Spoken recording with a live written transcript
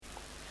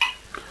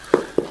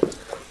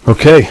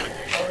Okay.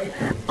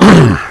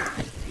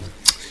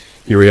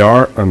 Here we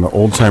are on the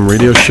Old Time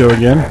Radio Show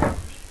again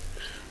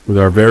with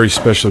our very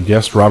special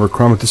guest, Robert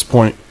Crumb. At this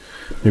point,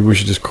 maybe we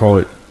should just call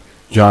it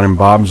John and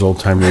Bob's Old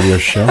Time Radio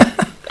Show. I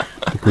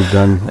think we've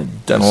done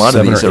a lot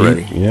of these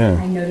already. Yeah.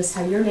 I noticed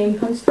how your name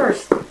comes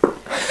first.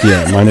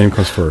 Yeah, my name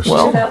comes first.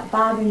 What about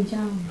Bob and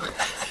John?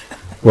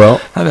 Well,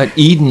 how about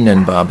Eden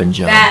and Bob and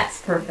John?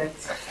 That's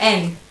perfect.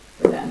 N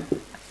for them.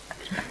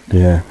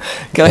 Yeah.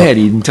 Go ahead,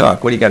 Eden,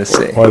 talk. What do you got to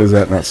say? Why does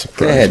that not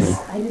surprise me?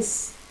 I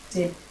just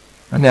did.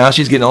 Now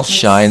she's getting all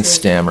shy and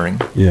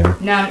stammering. Yeah.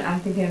 No, I'm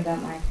thinking about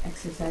my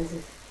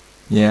exercises.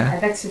 Yeah?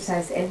 I've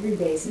exercised every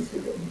day since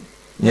we've been here.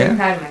 Yeah? I'm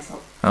proud of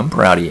myself. I'm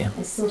proud of you.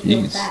 I still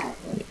feel fat.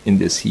 In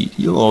this heat,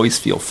 you'll always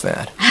feel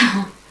fat.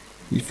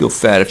 You feel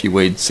fat if you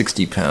weighed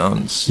 60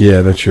 pounds.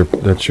 Yeah, that's your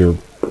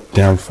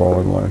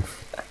downfall in life.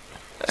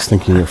 Just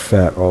thinking you're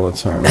fat all the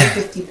time.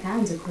 50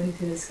 pounds according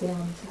to the scale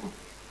on the top.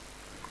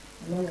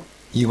 I love it.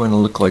 You want to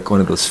look like one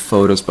of those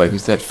photos by,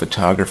 who's that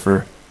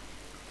photographer?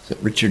 Is that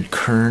Richard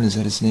Kern? Is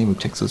that his name? Who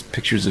takes those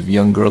pictures of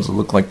young girls that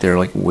look like they're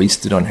like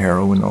wasted on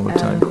heroin all the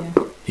time?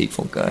 Yeah.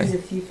 Hateful guy. There's a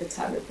few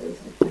photographers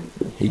like that.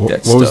 Hate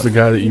that What was stuff. the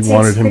guy that you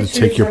wanted him to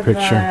take your Of,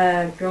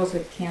 picture? girls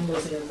with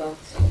candles in their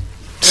belts.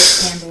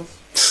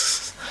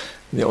 Candles.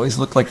 They always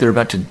look like they're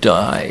about to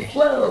die.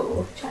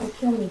 Whoa! Trying to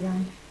kill me,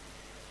 John.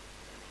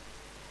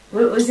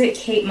 What was it?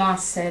 Kate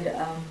Moss said,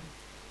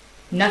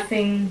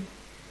 nothing.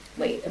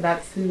 Wait,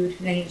 about food.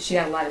 And then she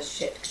got a lot of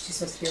shit because she's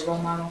supposed to be a role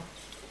model.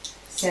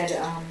 Said,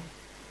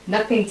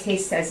 nothing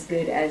tastes as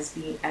good as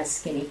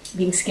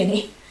being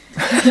skinny.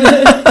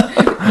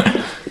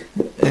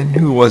 And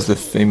who was the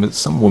famous?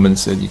 Some woman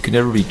said you could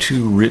never be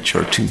too rich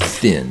or too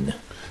thin.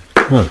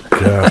 Oh,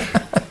 gosh.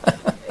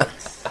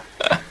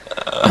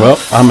 Well,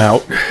 I'm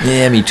out.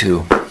 Yeah, me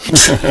too.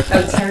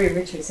 Oh, Terry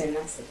Richardson,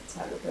 that's the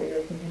photographer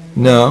you're thinking of.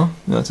 No,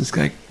 it's this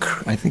guy,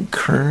 I think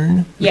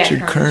Kern? Yeah,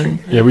 Richard Kern.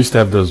 Yeah, we used to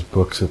have those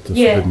books at the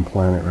Forbidden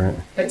Planet, right?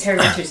 But Terry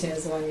Richardson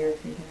is the one you're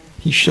thinking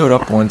of. He showed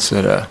up once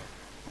at a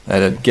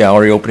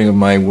gallery opening of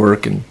my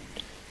work in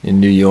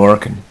New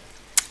York,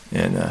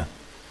 and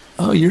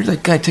oh, you're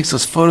that guy who takes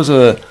those photos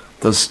of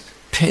those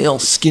pale,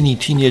 skinny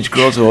teenage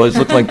girls who always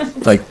look like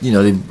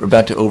they're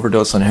about to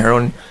overdose on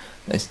heroin.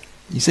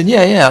 He said,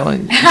 yeah.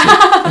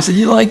 I said,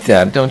 you like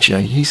that, don't you?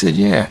 He said,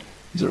 yeah.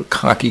 He's a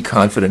cocky,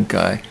 confident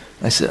guy.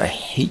 I said, I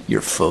hate your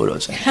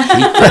photos. I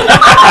hate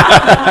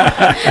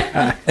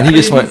them. And he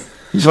just went,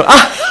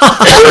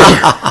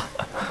 ah!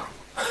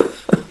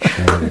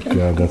 Oh, my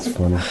God, that's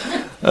funny.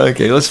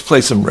 Okay, let's play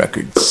some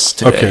records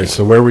today. Okay,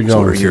 so where are we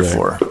going That's what we're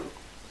today? here for.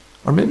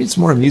 Or maybe it's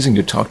more amusing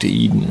to talk to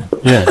Eden.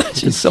 Yeah.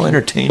 She's so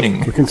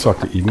entertaining. We can talk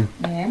to Eden.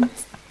 Yeah.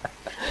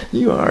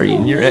 You are,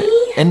 Eden. You're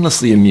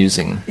endlessly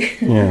amusing.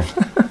 Yeah.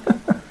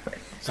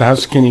 So how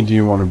skinny do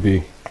you want to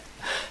be?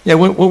 Yeah,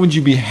 what would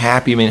you be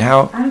happy? I mean,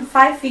 how... I'm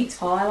 5 feet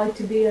tall. I like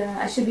to be.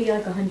 I should be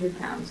like 100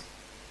 pounds.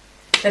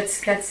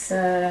 That's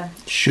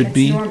Should that's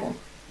be? normal.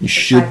 You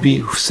should be?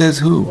 Who says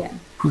who? Yeah.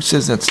 Who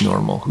says that's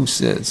normal? Who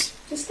says?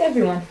 Just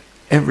everyone.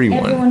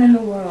 Everyone. Everyone in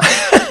the world.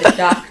 The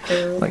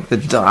doctor. Like the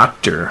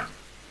doctor,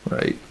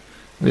 right?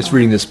 I'm just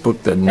reading this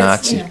book, The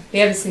Nazi. They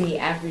haven't seen the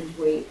average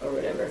weight or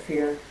whatever for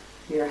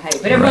your height,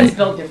 but everyone's Right.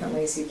 built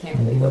differently, so you can't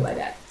really go by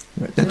that.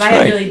 Right, If that's I had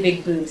right. really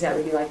big boobs, that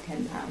would be like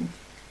 10 pounds.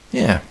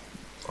 Yeah.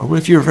 Or what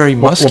if you're very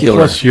Well, muscular?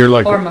 plus, you're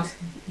like Or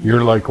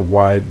a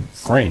wide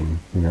frame,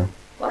 you know.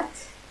 What?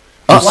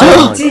 Oh,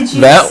 What did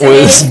you that say?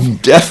 was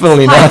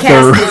definitely not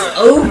Podcast the... is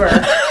over.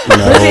 No,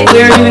 Was it?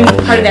 We were doing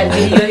no, part of that no.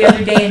 video the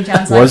other day, and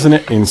John's like, Wasn't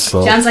it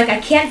insult? John's like, I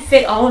can't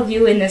fit all of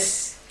you in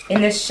this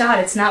shot.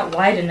 It's not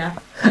wide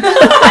enough.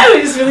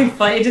 It was really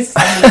funny. It just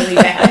sounded really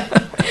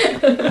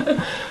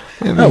bad.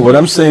 No, what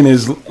I'm saying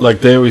is,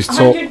 like they always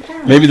told, 100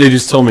 pounds. maybe they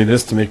just told me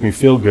this to make me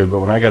feel good, but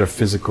when I got a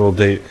physical,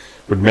 they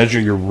would measure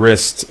your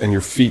wrists and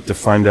your feet to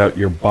find out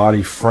your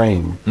body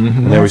frame.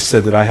 And they always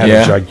said that I had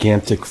Yeah. a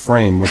gigantic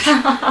frame,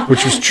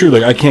 which was true.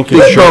 Like I can't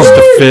get shirts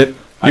to fit.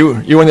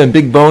 You're one of them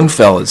big bone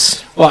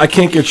fellas. Well, I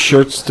can't get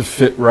shirts to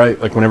fit right.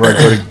 Like whenever I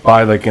go to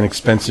buy like an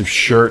expensive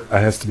shirt, it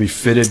has to be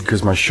fitted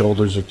because my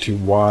shoulders are too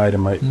wide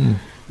and my,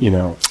 you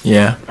know.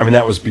 Yeah. I mean,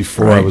 that was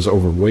before I Right. was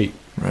overweight.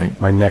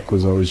 Right. My neck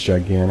was always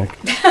gigantic.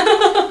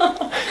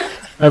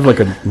 I have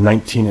like a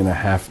 19 and a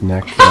half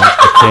neck. You know,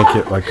 I can't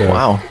get like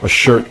a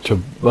shirt to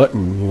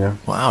button, you know.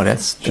 Wow,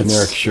 that's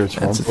Generic shirts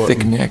That's a won't thick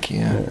button. neck,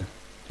 yeah.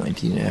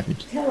 19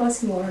 average. Tell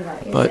us more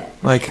about your But dad.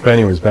 like But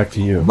anyways, back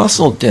to you.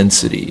 muscle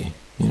density,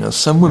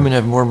 some women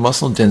have more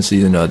muscle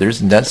density than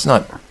others, and that's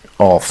not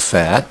all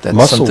fat. That's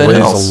Muscle something weighs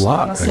else. a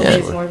lot. Muscle yeah.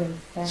 weighs more than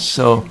fat.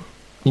 So,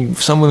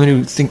 some women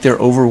who think they're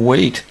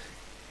overweight,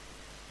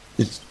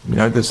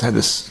 I just had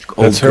this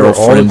old That's her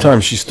girlfriend. all the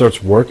time. She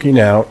starts working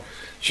out.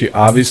 She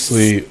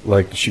obviously,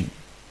 like, she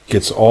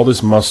gets all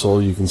this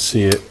muscle. You can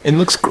see it. It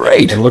looks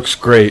great. It looks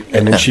great. And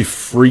Yeah. then she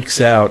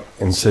freaks out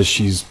and says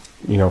she's,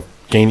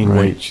 gaining Right.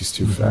 weight. She's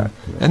too fat.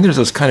 And there's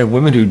those kind of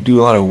women who do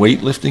a lot of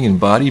weightlifting and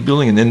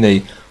bodybuilding, and then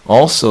they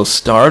also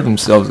starve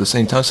themselves at the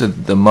same time. So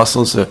the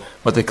muscles are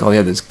what they call,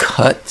 these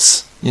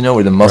cuts. You know,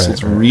 where the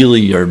muscles Right.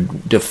 really are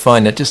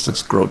defined. That just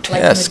looks Like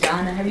grotesque.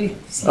 Madonna. Have you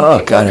seen Oh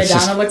what God, it's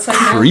Madonna just looks like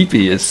now?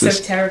 creepy. It's So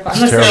just terrifying. It's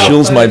Unless they're all terrible.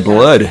 chills my Photoshopped.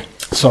 blood.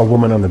 I saw a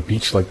woman on the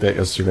beach like that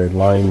yesterday,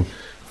 lying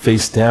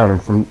face down,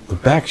 and from the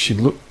back she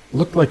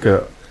looked like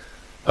a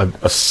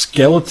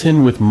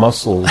skeleton with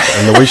muscles,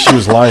 and the way she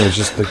was lying was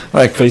just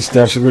like face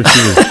down. She looked like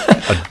she was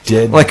a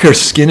dead. Like her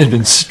skin had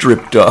been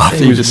stripped off.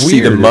 It You was just see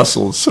the weird.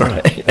 muscles.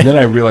 Right. And then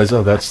I realized,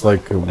 oh, that's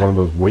like one of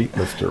those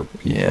weightlifter.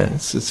 Yeah,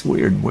 it's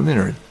weird.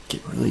 Women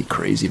get really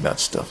crazy about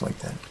stuff like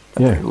that.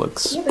 Yeah. Their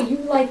looks. Yeah, but you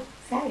like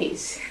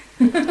fatties.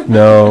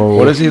 No.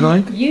 What does he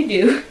like? You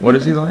do. What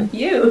does he like?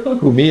 You.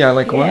 Who, me? I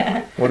like Yeah.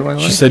 what? What do I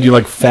like? She said you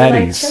like You like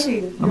fatties. chubby.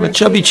 You I'm a like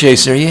chubby chubby.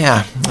 chaser.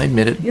 Yeah, I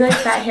admit it. You like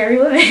fat, hairy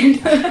women.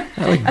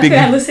 I like I big.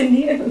 I listen to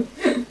you.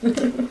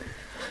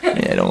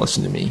 Yeah, don't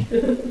listen to me.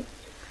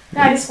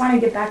 No, I just want to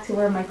get back to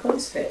where my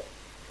clothes fit.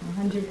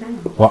 100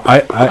 pounds. Well,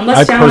 I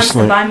Unless John wants to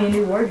personally, buy me a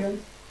new wardrobe.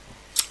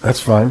 that's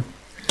fine.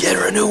 Get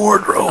her a new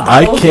wardrobe.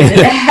 I I'll can't-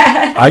 do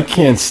that. I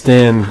can't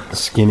stand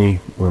skinny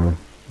women,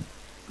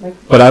 Like,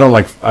 but I don't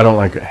like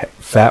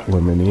fat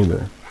women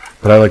either.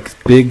 But I like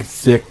big,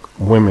 thick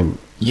women,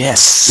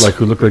 Yes. like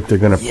who look like they're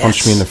gonna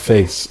punch me in Yes. the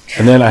face.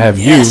 And then I have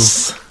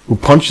Yes. you, who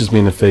punches me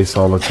in the face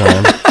all the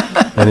time,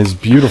 and is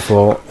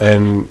beautiful,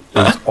 and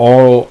is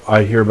all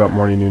I hear about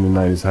morning, noon, and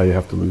night is how you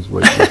have to lose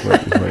weight. Lose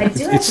weight, lose weight. I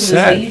do have It's to lose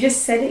sad. weight. You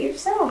just said it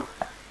yourself.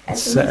 I have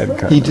It's to lose sad, weight.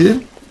 kind He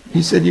did.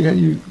 He said you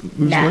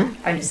lose Nah, weight.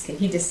 I'm just kidding.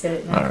 He just said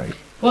it. All right.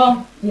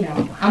 Well, you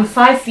know, I'm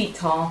 5 feet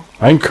tall.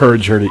 I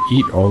encourage her to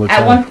eat all the At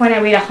time. one point,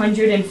 I weighed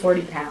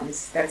 140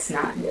 pounds. That's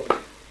not good.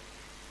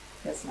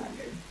 That's not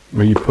good.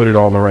 When you put it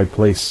all in the right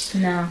place.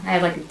 No, I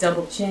had like a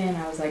double chin.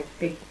 I was like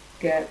big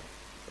gut.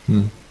 I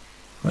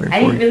 140.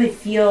 didn't really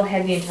feel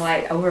heavy until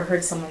I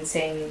overheard someone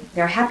saying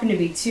there happened to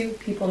be 2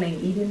 people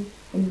named Eden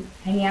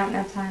hanging out in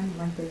that time,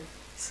 like the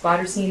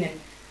spotter scene, and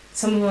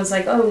someone was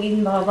like, "Oh,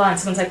 Eden, blah blah blah," and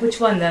someone's like, "Which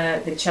one?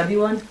 The chubby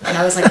one?" And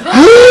I was like,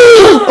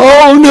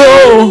 Oh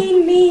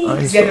no! me," I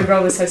because the other saw-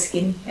 girl was so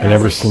skinny. And I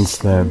ever was like, since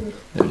then,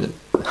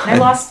 I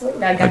lost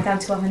weight. I got down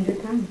to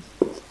 100 pounds.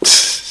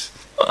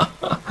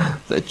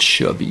 The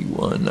chubby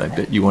one. I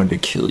bet you wanted to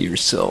kill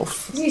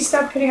yourself. You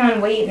start putting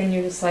on weight, and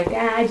you're just like,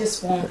 I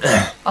just won't.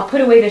 I'll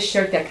put away this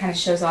shirt that kind of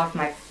shows off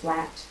my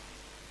flat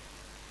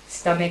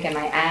stomach and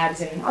my abs,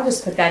 and I'll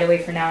just put that away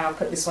for now, and I'll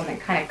put this one that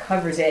kind of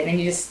covers it, and then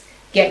you just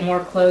get more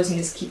clothes and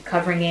just keep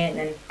covering it, and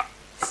then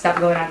stop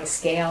going on the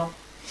scale.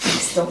 You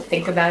just don't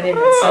think about it,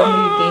 and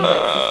suddenly you gain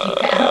like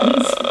 50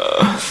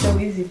 pounds. It's so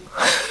easy.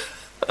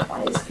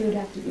 Why does food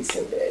have to be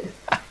so good?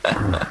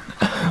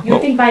 You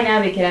would think by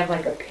now they could have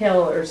like a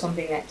pill or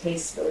something that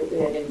tastes really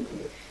good, and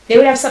they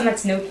would have something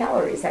that's no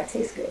calories that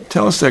tastes good.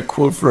 Tell us that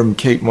quote from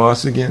Kate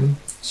Moss again.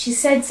 She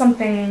said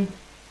something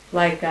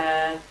like,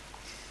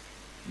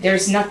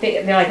 there's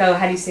nothing, they're like, oh,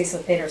 how do you stay so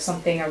thin or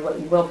something, or what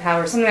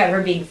willpower, something about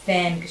her being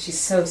thin because she's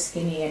so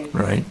skinny, and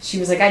Right. she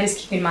was like, I just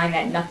keep in mind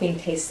that nothing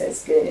tastes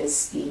as good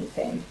as being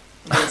thin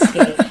and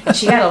skinny. And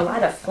she got a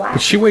lot of flack.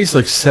 but she weighs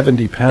like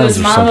 70 pounds Those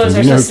or models something.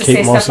 are You know who supposed to say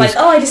Kate stuff Moss like, is?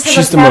 oh, I just have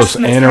She's a the fast most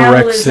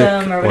metabolism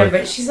anorexic, or whatever, like-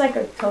 but she's like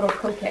a total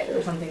coquette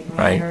or something from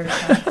what I Right.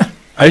 heard.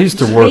 I used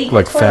to She work ate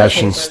like toilet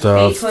fashion paper. They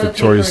stuff, ate toilet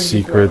Victoria's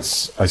paper and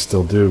Secrets. I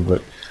still do,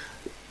 but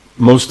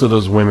most of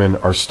those women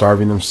are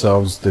starving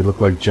themselves. They look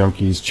like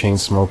junkies, chain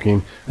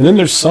smoking, and then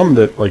there's some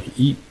that like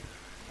eat.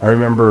 I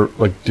remember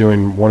like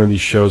doing one of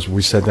these shows where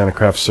we sat down at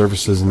Craft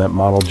Services, and that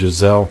model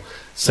Giselle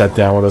sat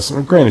down with us.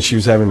 And granted, she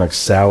was having like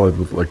salad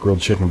with like grilled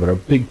chicken, but a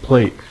big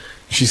plate.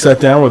 She sat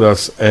down with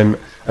us, and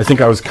I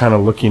think I was kind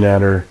of looking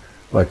at her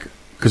like,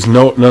 because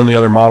none of the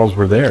other models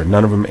were there.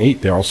 None of them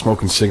ate. They're all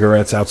smoking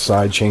cigarettes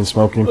outside, chain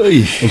smoking. Oy.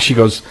 And she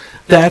goes,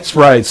 "That's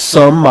right.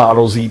 Some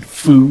models eat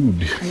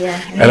food."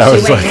 Yeah, and And then I she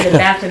was went like, into the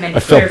bathroom and I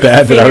put felt her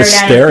bad that I was finger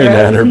down staring her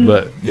at her, throat.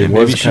 but Yeah, it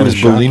maybe was she kind was of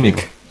shocking.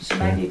 bulimic. She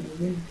might be.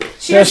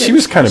 Yeah, doesn't- she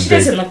was kinda She big.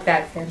 doesn't look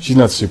that thin. She's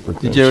not super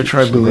thin. Did you ever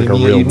try She's like a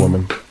bulimia real eating?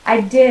 woman.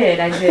 I did.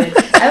 I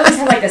always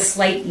had like a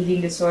slight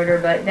eating disorder,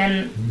 but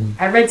then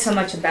I read so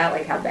much about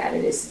like how bad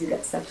it is to do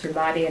that stuff to your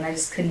body, and I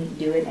just couldn't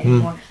do it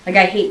anymore. Like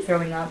I hate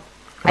throwing up.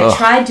 I Ugh,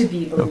 tried to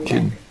be No bulimic.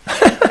 kidding.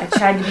 I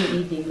tried to be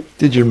ED.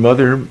 Did your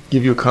mother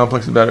give you a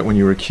complex about it when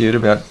you were a kid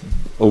about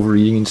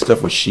overeating and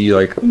stuff? Was she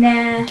like,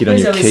 Nah. Get on there's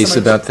your always case so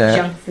much about that?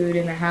 Junk food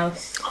in the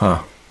house.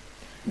 huh?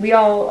 We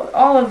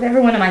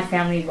everyone in my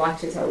family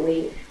watches our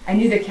weight. I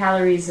knew the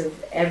calories of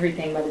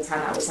everything by the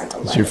time I was like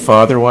 11. Does your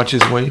father watch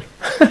his weight?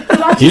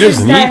 He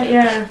doesn't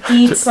Yeah,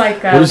 he eats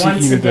like What does he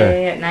once eat a a day?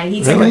 day at night. He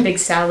eats like Really? a big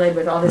salad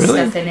with all this Really?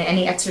 stuff in it, and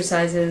he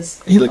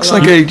exercises. He looks a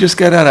like lot. he just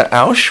got out of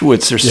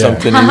Auschwitz or Yeah.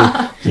 something.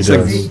 He's He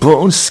like does.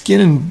 bone, skin,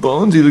 and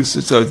bones. He looks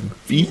just a always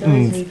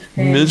beaten,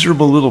 thin.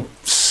 miserable little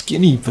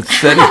skinny,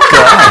 pathetic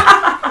guy.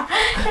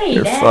 Hey,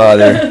 Your Dad.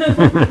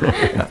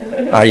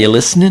 father. Are you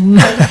listening?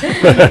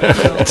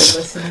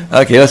 Listen.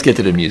 Okay, let's get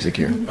to the music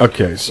here.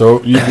 Okay, so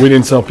we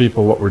didn't tell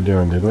people what we're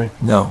doing, did we?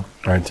 No.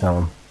 All right, tell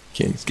them.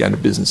 Okay, he's got into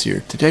business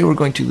here. Today we're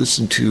going to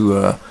listen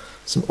to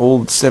some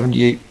old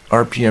 78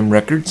 RPM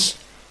records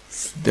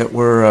that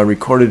were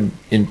recorded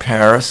in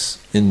Paris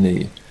in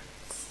the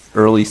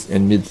early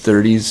and mid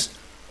 30s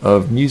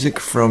of music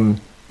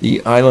from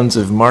the islands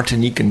of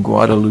Martinique and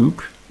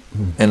Guadeloupe,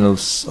 and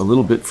a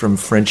little bit from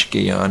French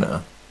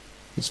Guiana.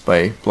 It's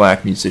by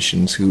black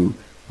musicians who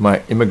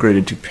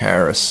immigrated to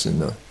Paris in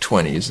the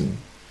 20s and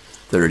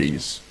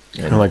 30s.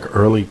 Kind of like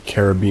early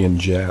Caribbean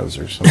jazz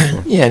or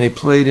something. Yeah, and they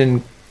played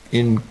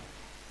in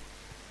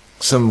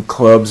some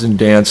clubs and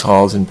dance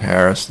halls in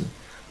Paris. A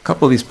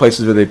couple of these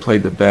places where they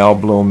played, the Bal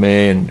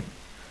Blomet, and a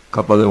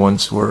couple other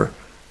ones were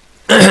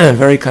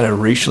very kind of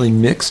racially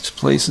mixed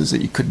places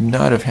that you could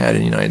not have had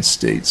in the United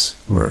States,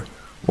 where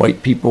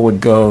white people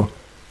would go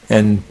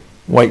and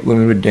white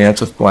women would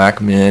dance with black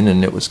men,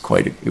 and it was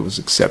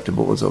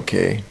acceptable, it was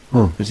okay.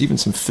 There's even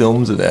some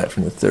films of that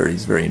from the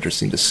 30s, very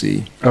interesting to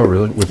see. Oh,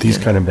 really? With these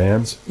kind of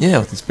bands? Yeah,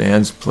 with these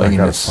bands playing I in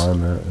gotta this.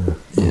 find that.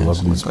 I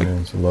love these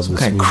bands. I love some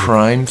this kind of music.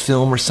 crime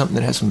film or something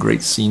that has some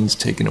great scenes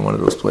taken in one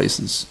of those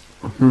places.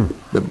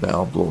 The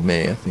Bal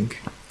Blomet, I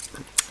think.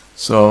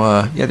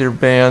 So, they're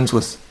bands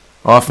with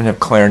often have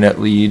clarinet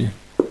lead.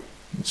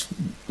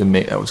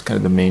 That was kind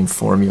of the main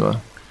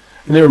formula.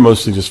 And they were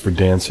mostly just for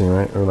dancing,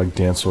 right? Or like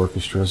dance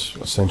orchestras,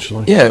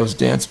 essentially? Yeah, it was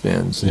dance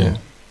bands, yeah.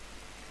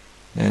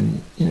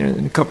 And,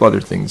 and a couple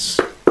other things.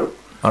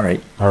 All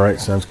right. All right,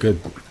 sounds good.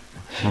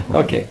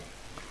 Okay.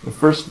 The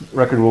first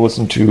record we'll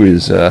listen to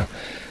is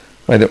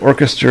by the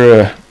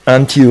Orchestra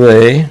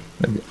Antilles.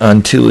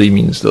 Antilles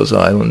means those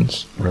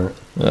islands. Right.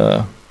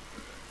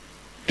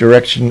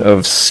 Direction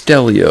of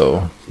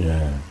Stelio.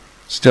 Yeah.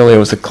 Stelio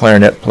was a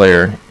clarinet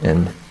player,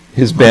 and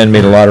his band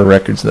made a lot of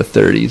records in the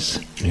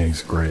 30s. Yeah,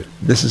 he's great.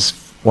 This is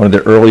one of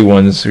the early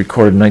ones,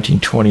 recorded in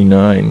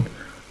 1929.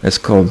 That's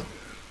called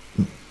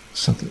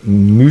something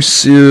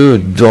Monsieur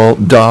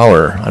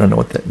Dollar. I don't know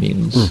what that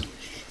means.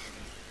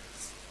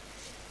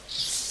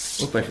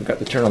 Oop, I forgot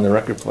to turn on the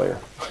record player.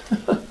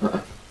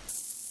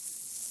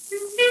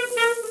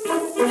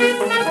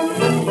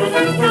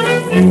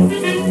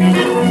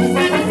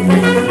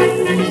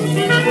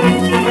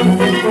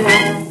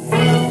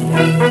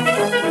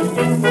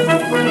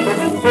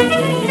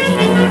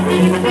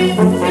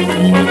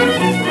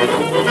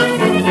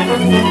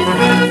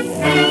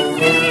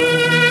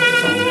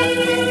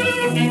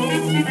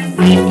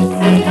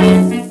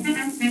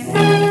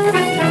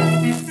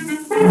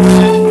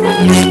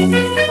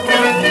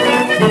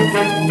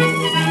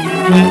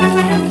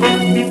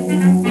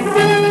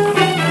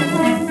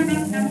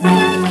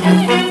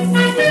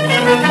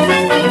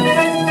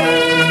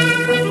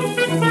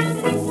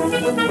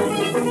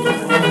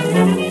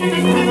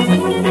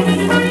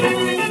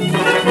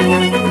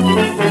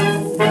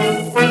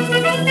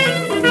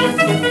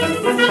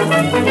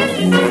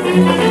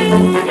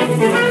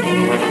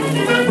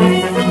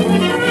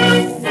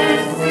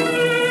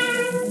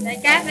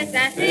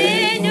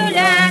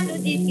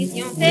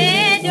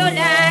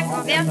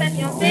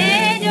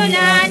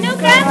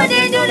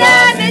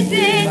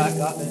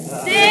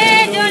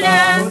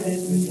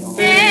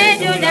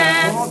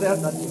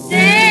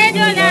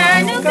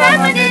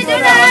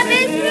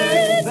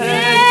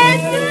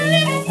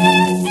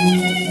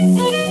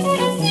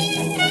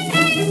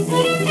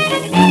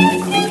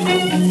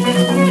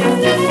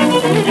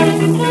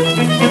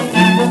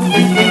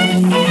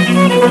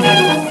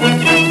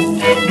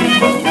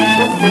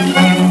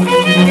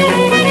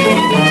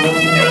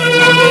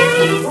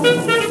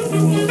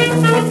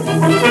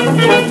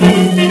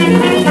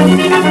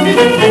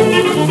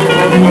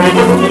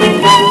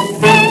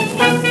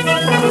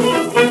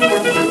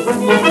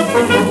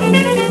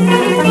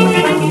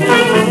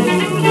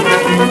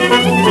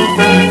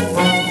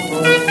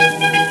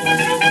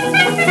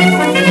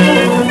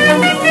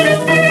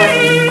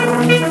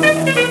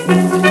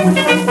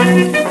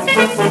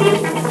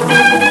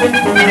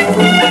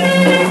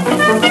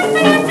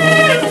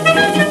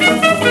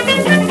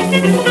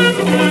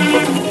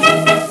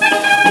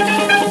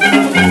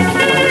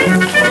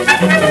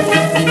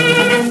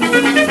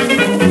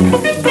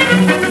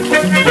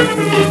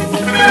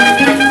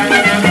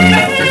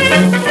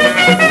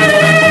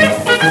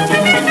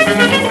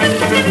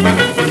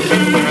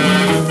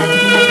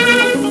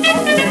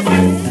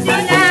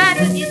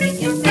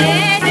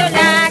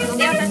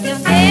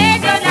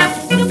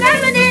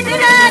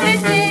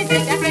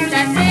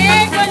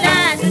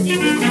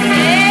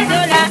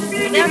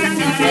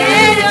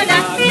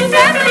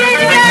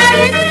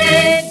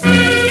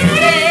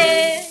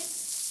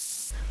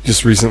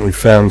 Just recently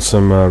found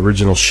some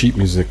original sheet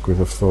music with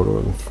a photo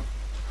of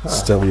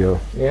Stelio.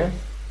 Yeah.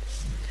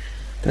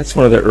 That's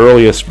one of the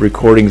earliest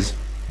recordings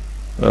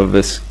of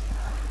this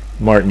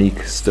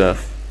Martinique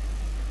stuff.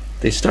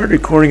 They started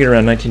recording it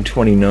around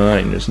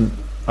 1929.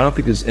 I don't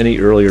think there's any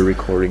earlier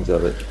recordings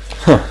of it.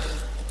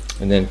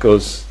 And then it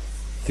goes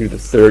through the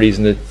 30s,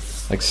 and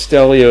like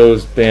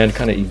Stelio's band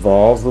kind of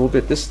evolves a little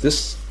bit.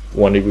 This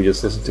one that we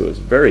just listened to is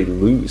very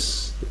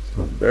loose,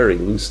 very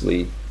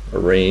loosely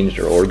arranged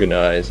or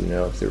organized.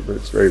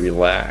 It's very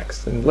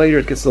relaxed. And later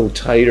it gets a little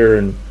tighter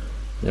and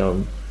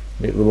a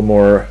little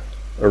more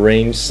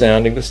arranged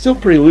sounding, but still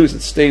pretty loose.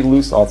 It stayed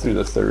loose all through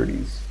the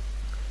 30s.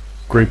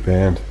 Great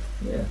band.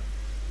 Yeah.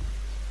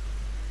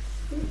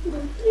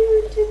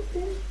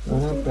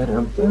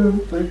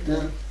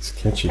 It's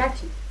catchy.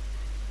 Catchy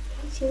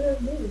little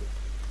dude.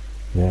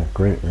 Yeah,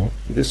 great, right?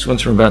 This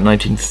one's from about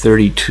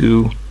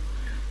 1932,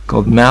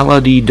 called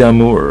Maladie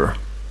d'amour.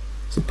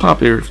 It's a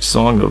popular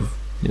song of,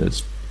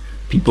 it's,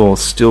 people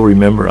still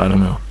remember, I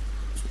don't know.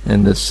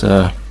 And this,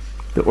 the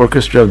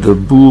orchestra of the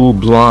Boule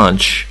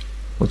Blanche,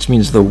 which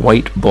means the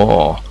white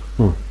ball.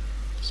 So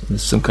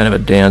it's some kind of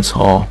a dance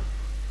hall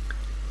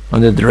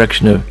under the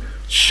direction of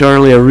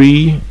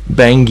Charles-Henri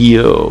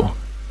Banguillot,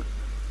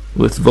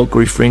 with vocal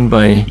refrain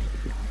by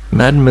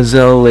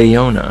Mademoiselle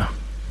Leona.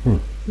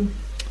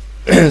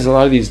 There's a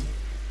lot of these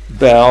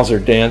bals or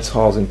dance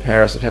halls in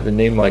Paris that have a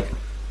name like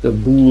the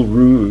Boule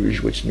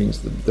Rouge, which means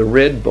the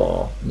red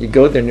ball. You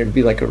go there and there'd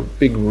be like a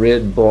big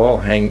red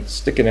ball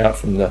sticking out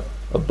from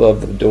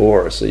above the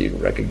door, so you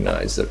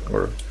recognize it,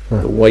 or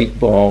the white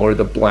ball or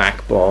the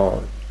black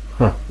ball.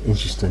 Huh,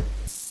 interesting.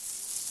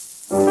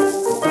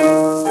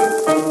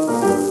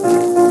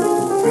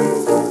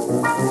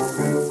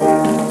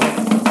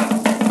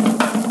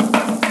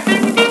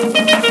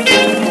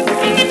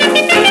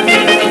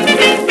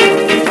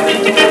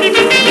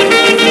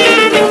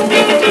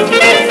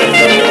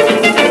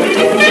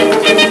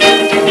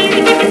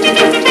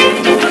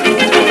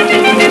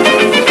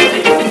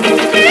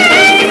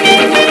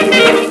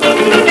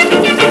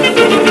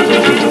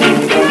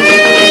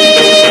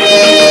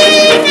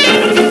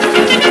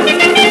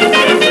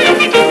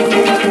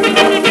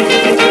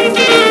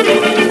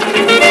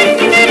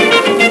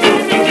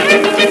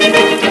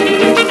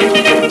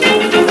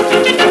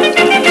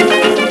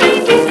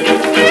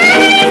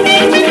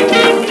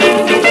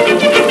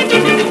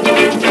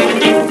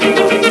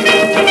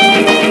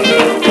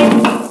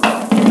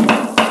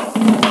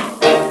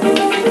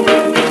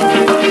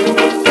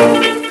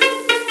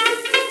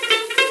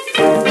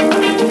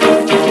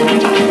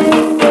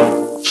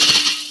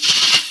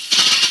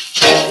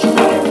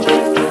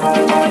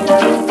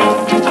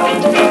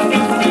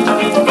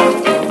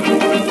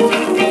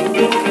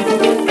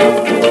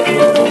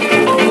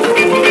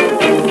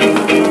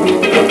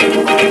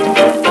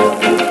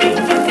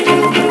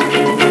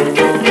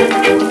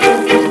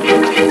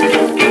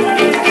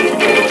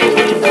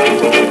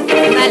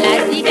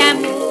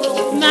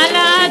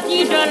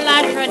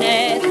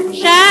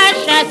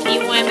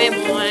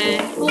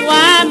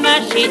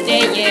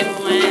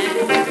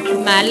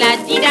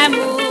 Maladie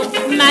d'amour,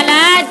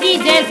 maladie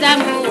des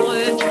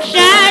amoureux.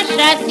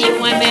 Chacha si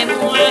moi même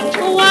moi,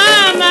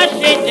 ouah ma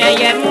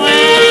chérie moi.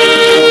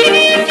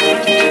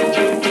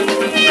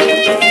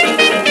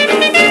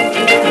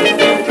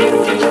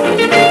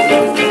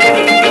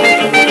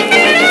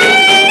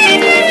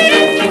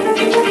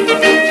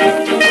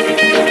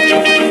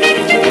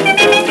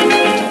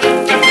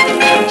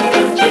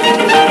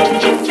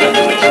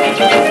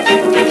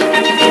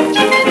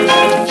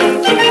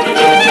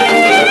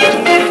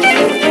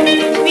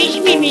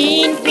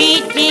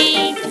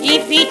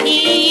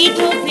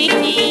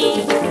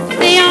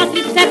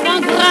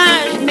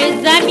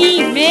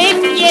 Mes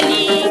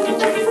pieds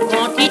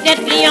quantité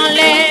de plis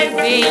enlève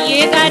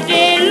et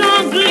évadez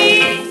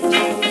l'anglais.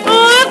 Oh,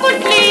 un coup de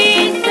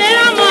pli, c'est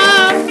la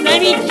mort, c'est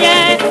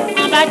mitière,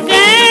 en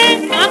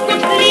baptême. Un coup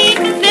de pli,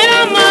 c'est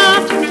la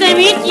mort, c'est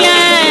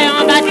mitière,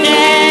 en baptême.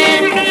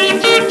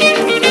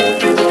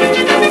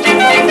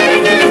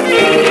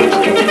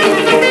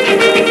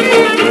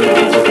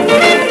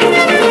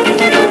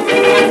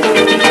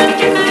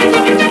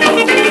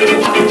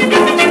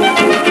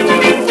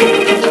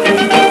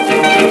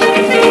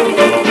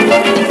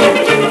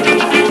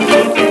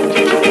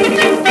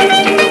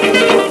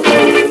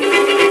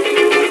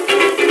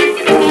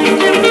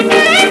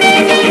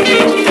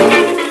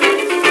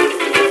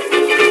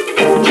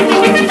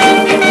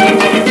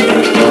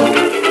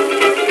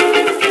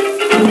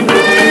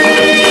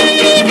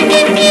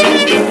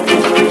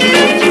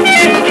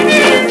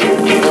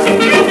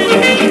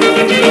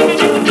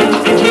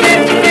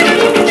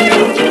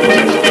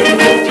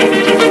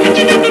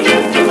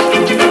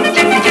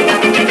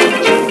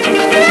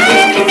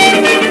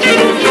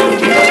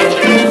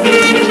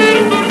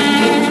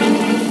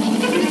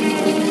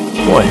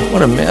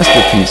 What a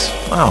masterpiece.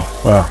 Wow.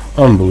 Wow,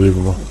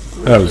 unbelievable.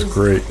 That was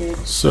great.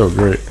 So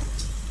great.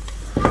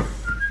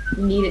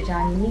 You need it,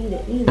 John. You need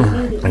it. Need it.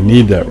 Need it. I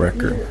need that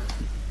record.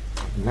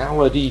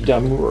 Maladie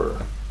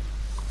d'amour.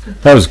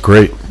 That was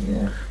great.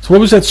 Yeah. So what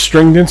was that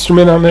stringed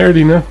instrument on there? Do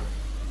you know?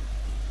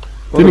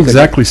 Didn't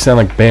exactly sound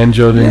like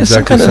banjo. Didn't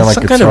exactly sound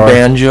like guitar. Some kind of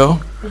banjo.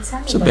 It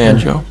It's a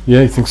banjo.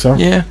 Yeah, you think so?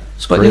 Yeah.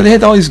 But great. they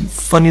had all these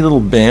funny little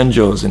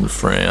banjos in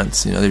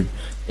France. They're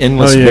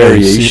endless I've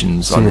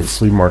variations seen on the these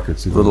flea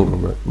markets even a little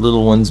bit.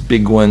 little ones,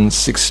 big ones,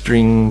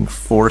 6-string,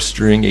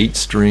 4-string,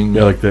 8-string.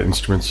 Yeah, like that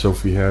instrument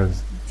Sophie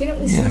has.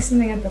 Didn't we see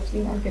something at the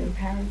flea market in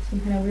Paris?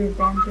 Some kind of weird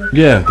banjo?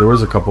 Yeah, there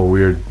was a couple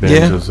weird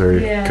banjos there. You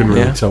Yeah. couldn't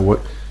really Yeah. tell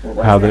What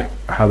was how that?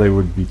 they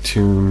would be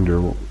tuned,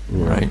 or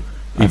Right.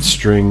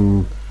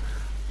 8-string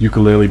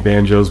ukulele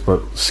banjos,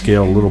 but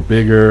scale a little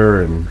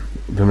bigger, and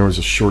then there was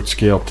a short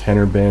scale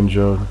tenor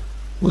banjo.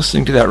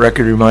 Listening to that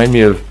record reminded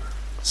me of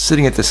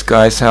sitting at this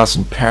guy's house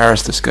in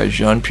Paris, this guy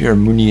Jean-Pierre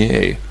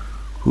Mounier,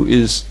 who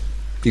is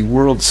the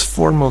world's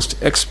foremost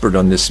expert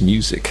on this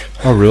music.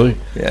 Oh, really?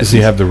 Yeah, Does he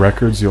have the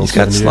records? The old He's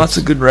got 78s? lots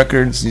of good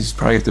records. He's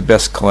probably got the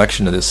best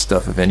collection of this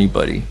stuff of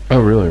anybody. Oh,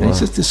 really? And Wow. he's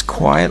just this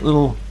quiet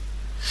little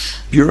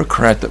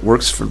bureaucrat that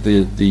works for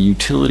the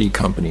utility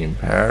company in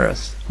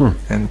Paris.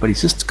 But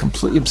he's just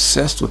completely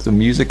obsessed with the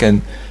music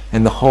and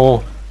the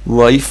whole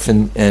life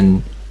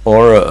and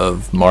aura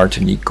of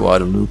Martinique,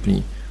 Guadeloupe. And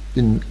he's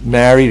been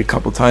married a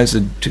couple times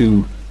to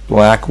two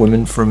black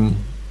women from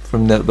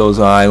those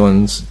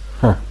islands.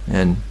 Huh.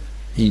 And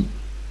he,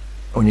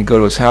 when you go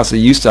to his house, he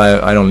used to,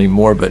 I don't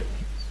anymore, but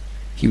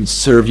he would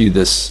serve you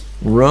this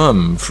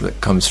rum that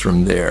comes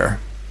from there.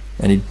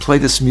 And he'd play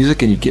this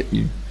music, and you'd get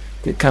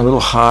kind of a little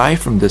high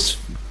from this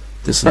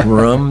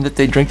rum that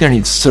they drink there, and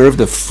he'd serve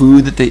the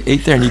food that they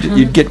ate there, and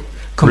you'd get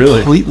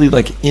completely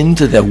like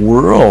into that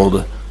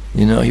world.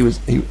 You know,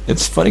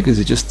 it's funny because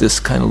he's just this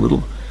kind of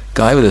little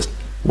guy with a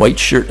white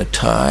shirt and a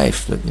tie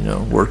that, you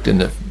know, worked in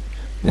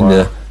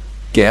the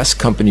gas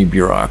company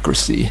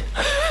bureaucracy.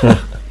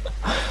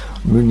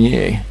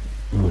 Meunier.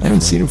 I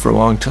haven't seen him for a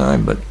long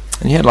time, and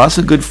he had lots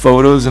of good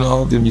photos and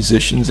all the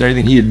musicians and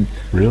everything. He had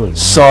Really?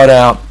 sought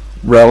out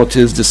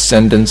relatives,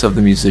 descendants of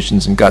the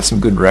musicians, and got some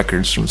good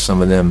records from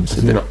some of them.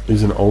 So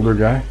He's an older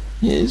guy?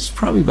 yeah, he's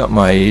probably about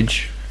my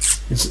age.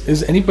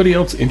 Is anybody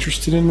else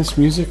interested in this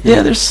music?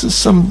 Yeah, there's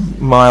some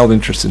mild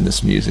interest in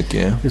this music,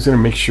 yeah. He's going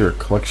to make sure a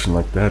collection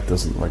like that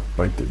doesn't like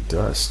bite the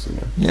dust. You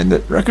know? Yeah, the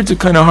records are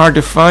kind of hard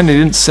to find. They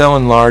didn't sell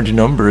in large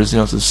numbers. You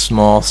know, it's a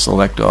small,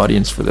 select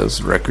audience for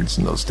those records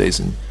in those days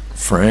in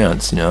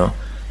France, you know.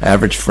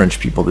 Average French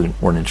people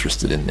weren't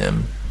interested in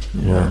them.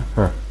 you Yeah. know.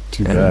 Huh.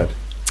 Too And- bad.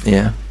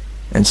 Yeah.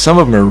 And some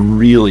of them are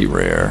really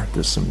rare.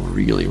 There's some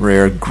really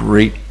rare,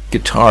 great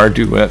guitar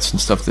duets and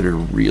stuff that are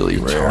really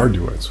Guitar rare.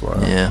 duets. Wow.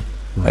 Yeah.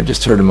 I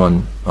just heard them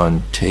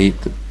on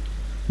tape. That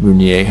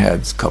Meunier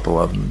had a couple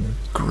of them.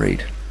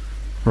 Great.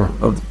 Huh.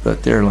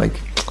 But they're like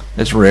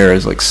as rare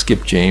as like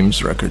Skip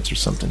James records or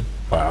something.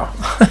 Wow.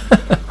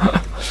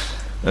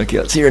 Okay,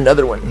 let's hear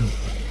another one.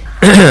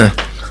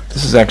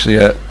 This is actually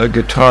a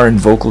guitar and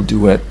vocal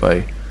duet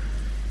by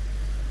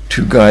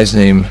two guys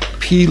named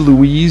P.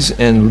 Louise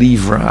and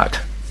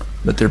Livrat.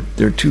 But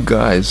they're two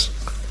guys.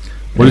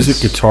 What is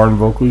It's- it? Guitar and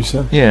vocal, you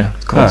said? Yeah,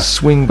 it's called Huh.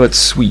 Swing But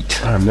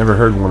Sweet. I've never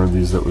heard one of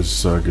these that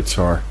was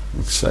guitar.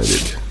 I'm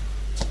excited.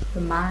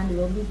 The mind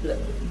will be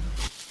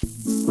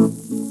blown.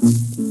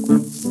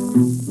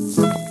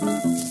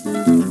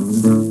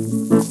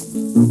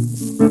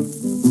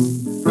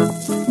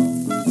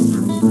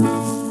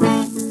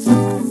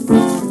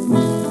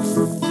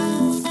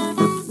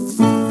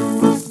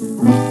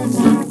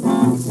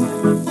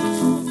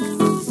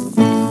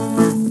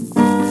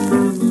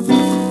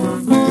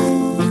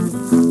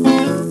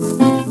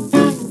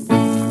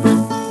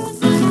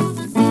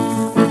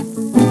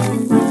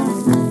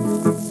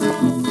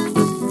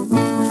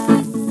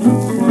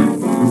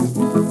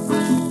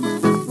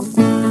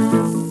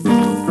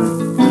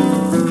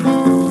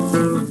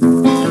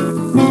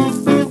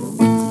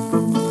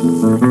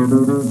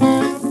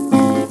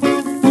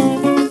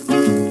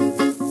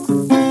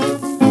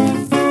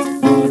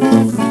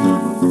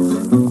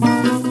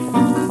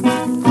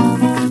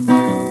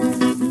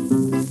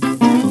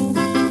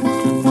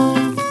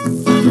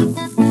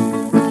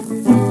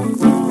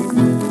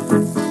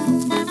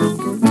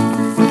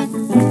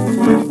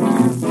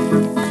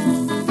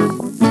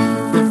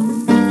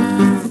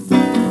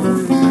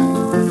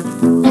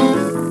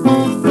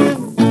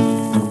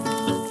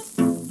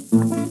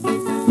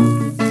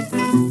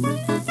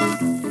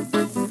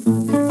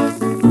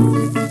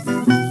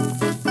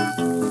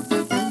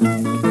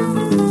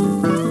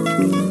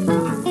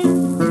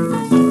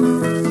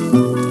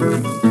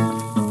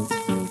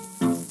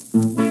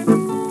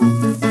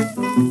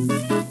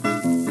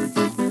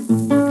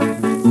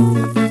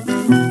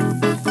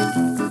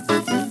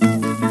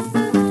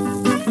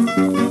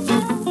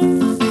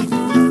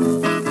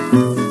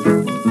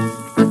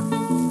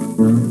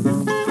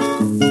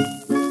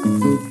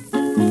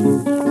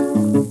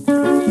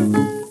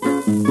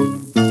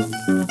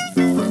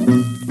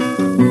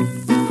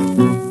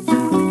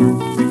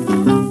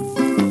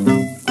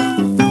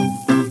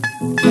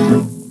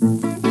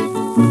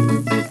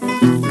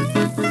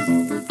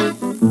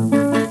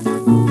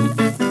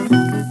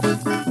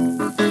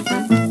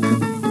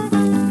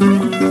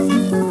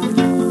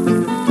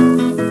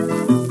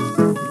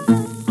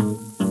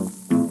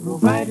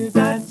 Provided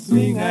that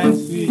swing and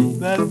sweet,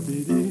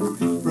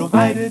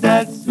 provided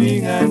that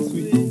swing and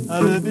sweet,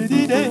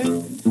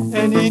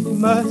 and it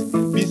must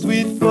be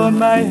sweet for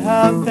my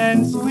heart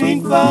and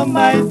swing for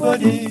my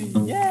body.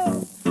 Yeah,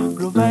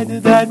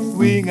 provided that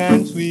swing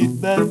and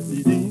sweet,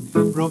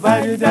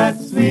 provided that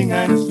swing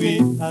and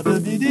sweet,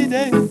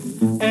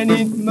 and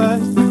it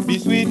must be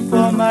sweet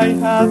for my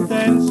heart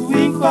and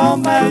swing for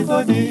my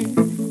body.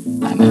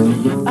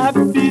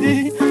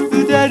 Abidi,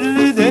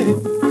 da-da-da-da.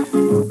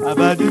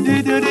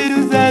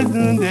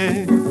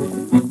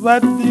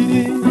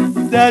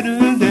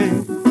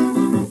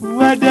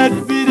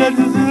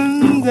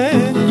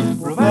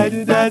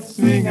 Provided that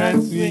swing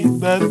and swing,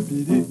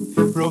 ba-ba-dee.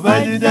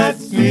 Provided that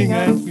swing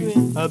and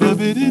swing,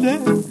 ba-ba-dee-dee.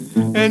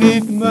 And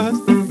it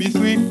must be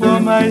sweet for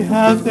my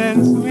heart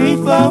and sweet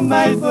for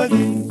my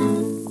body.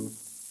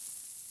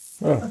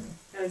 Oh,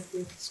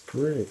 that's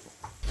great.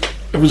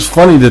 It was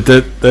funny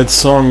that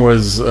song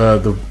was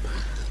the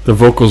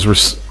vocals were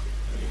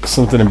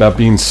something about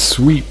being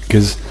sweet,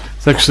 because I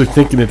was actually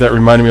thinking that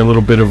reminded me a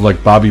little bit of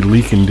like Bobby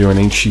Leakin doing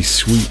 "Ain't She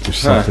Sweet" or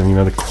something. You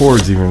know, the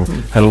chords even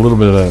had a little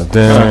bit of a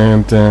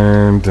dun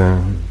dun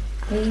dun.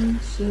 I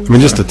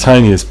mean, just the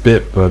tiniest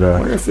bit, but I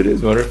wonder if it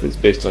is. I wonder if it's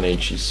based on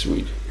 "Ain't She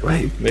Sweet."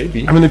 right.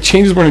 Maybe. I mean, the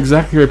changes weren't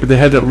exactly right, but they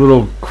had that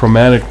little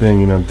chromatic thing,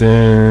 you know,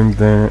 dun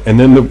dun, and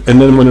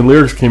then when the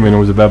lyrics came in, it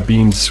was about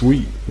being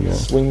sweet. You know,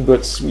 Swing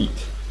but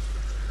sweet.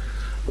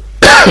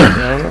 I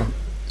don't know.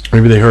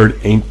 maybe they heard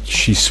 "Ain't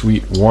She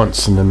Sweet"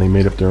 once, and then they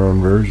made up their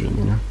own version.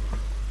 You know,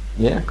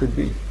 Yeah, could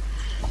be.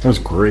 that was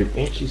great.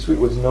 "Ain't She Sweet"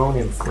 was known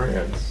in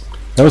France.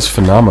 That was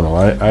phenomenal.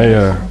 I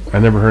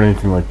never heard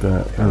anything like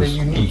that. That was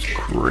unique.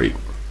 great.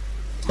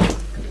 A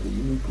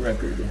unique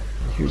record.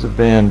 Here's a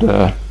band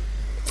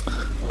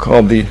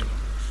called the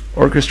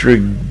Orchestra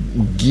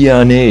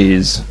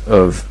Guyanais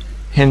of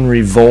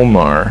Henry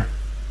Volmar.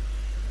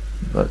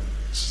 But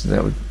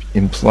that would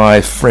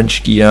imply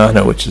French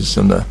Guiana, which is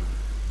on the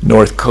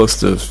north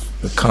coast of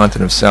the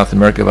continent of South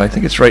America. But I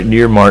think it's right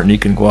near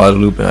Martinique and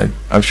Guadeloupe, and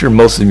I'm sure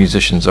most of the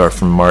musicians are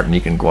from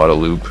Martinique and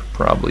Guadeloupe,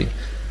 probably.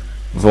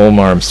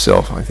 Volmar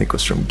himself, I think,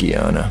 was from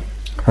Guyana.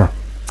 Huh.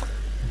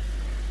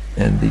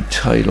 And the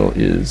title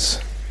is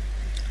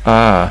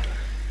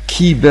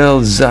Qui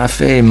belle ça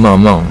fait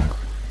maman.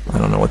 I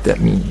don't know what that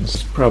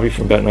means. Probably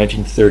from about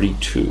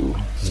 1932.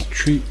 This is a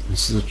treat.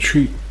 This is a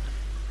treat.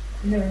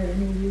 Never heard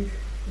any of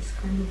this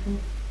kind before.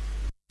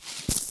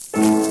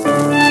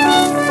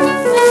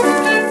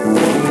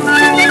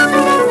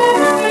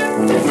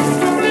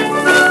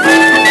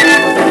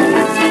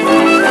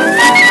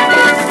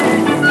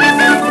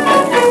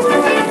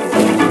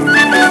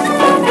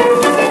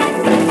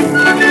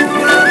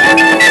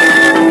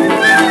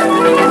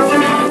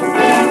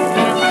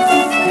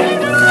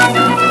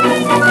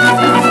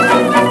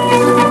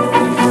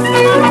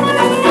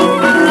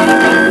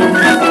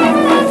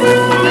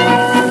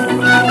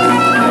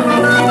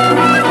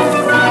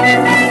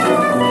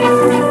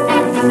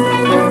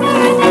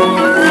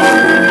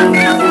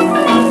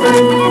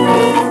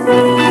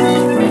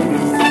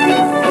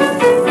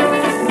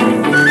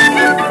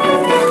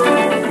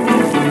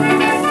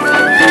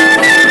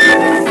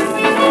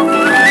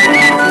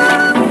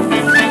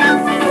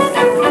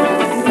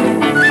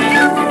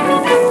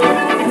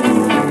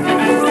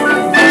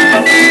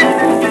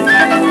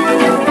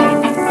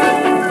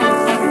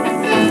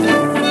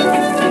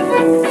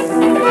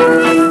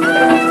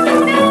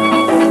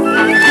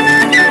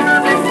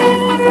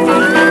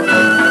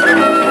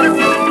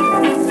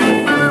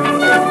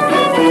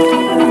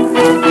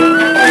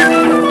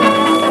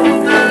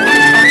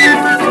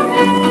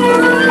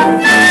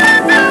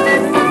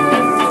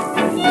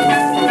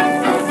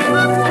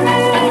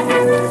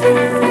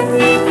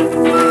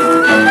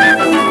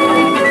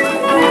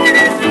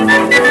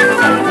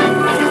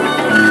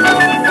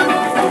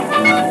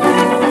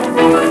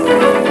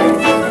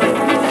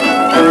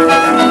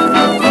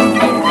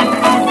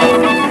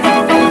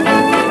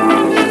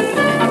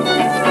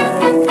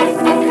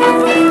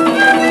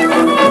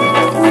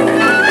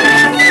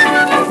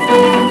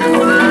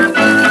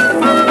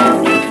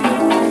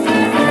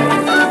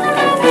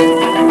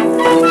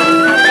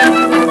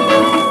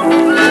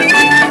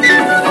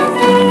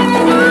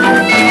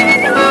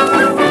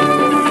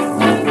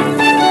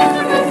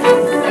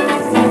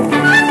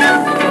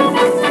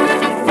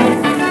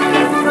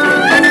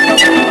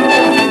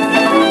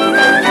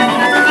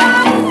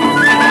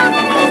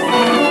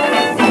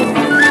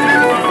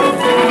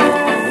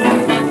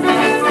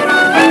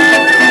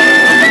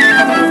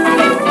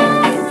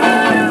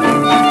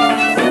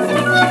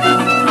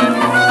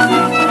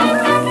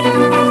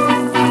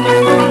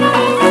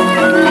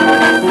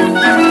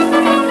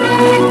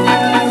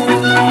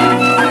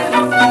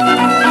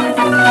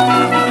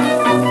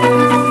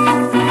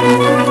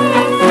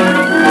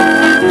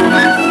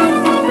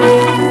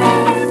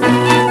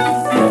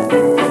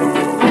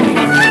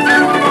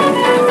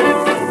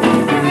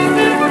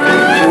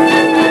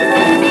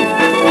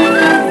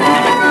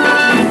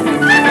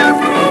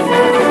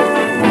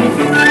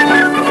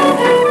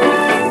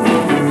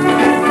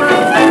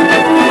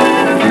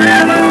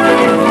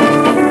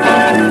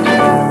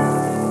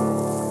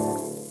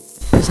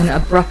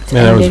 Abrupt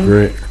Yeah, that was ending.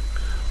 great.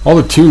 All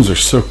the tunes are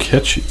so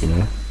catchy, you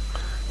know.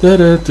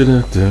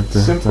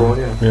 Simple,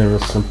 yeah. Yeah, real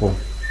simple.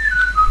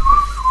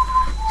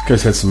 These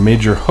guys had some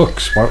major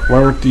hooks. Why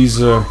weren't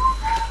these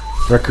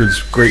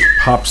records great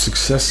pop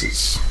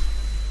successes?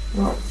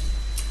 Well,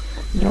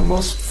 you know,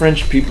 most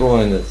French people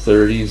in the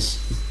 30s,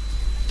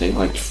 they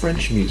liked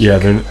French music.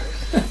 Yeah,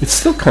 it's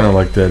still kind of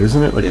like that,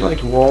 isn't it? They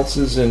liked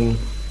waltzes and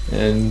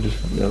you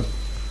know,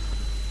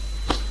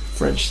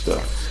 French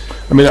stuff.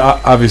 I mean,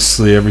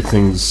 obviously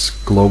everything's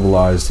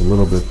globalized a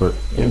little bit, but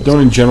you know,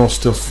 don't in general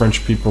still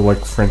French people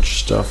like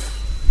French stuff?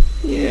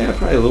 Yeah,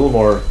 probably a little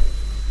more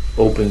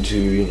open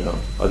to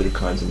other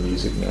kinds of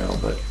music now.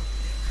 But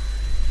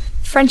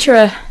French are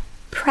a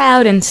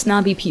proud and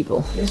snobby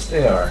people, yes,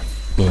 they are.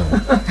 Yeah.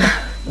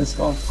 That's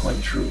all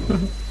quite true.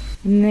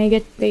 and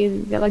they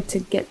like to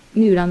get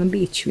nude on the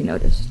beach. We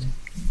noticed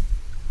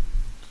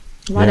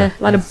a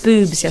lot of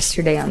boobs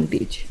yesterday on the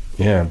beach.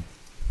 Yeah.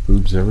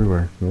 Boobs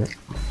everywhere. Yeah.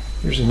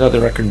 Here's another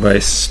record by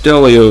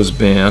Stelio's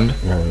band.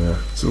 Yeah.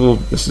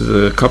 This is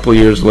a couple of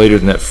years later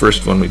than that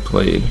first one we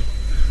played.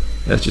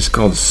 That's just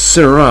called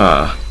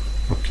Syrah.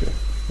 Okay.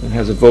 It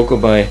has a vocal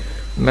by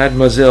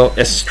Mademoiselle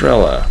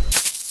Estrella.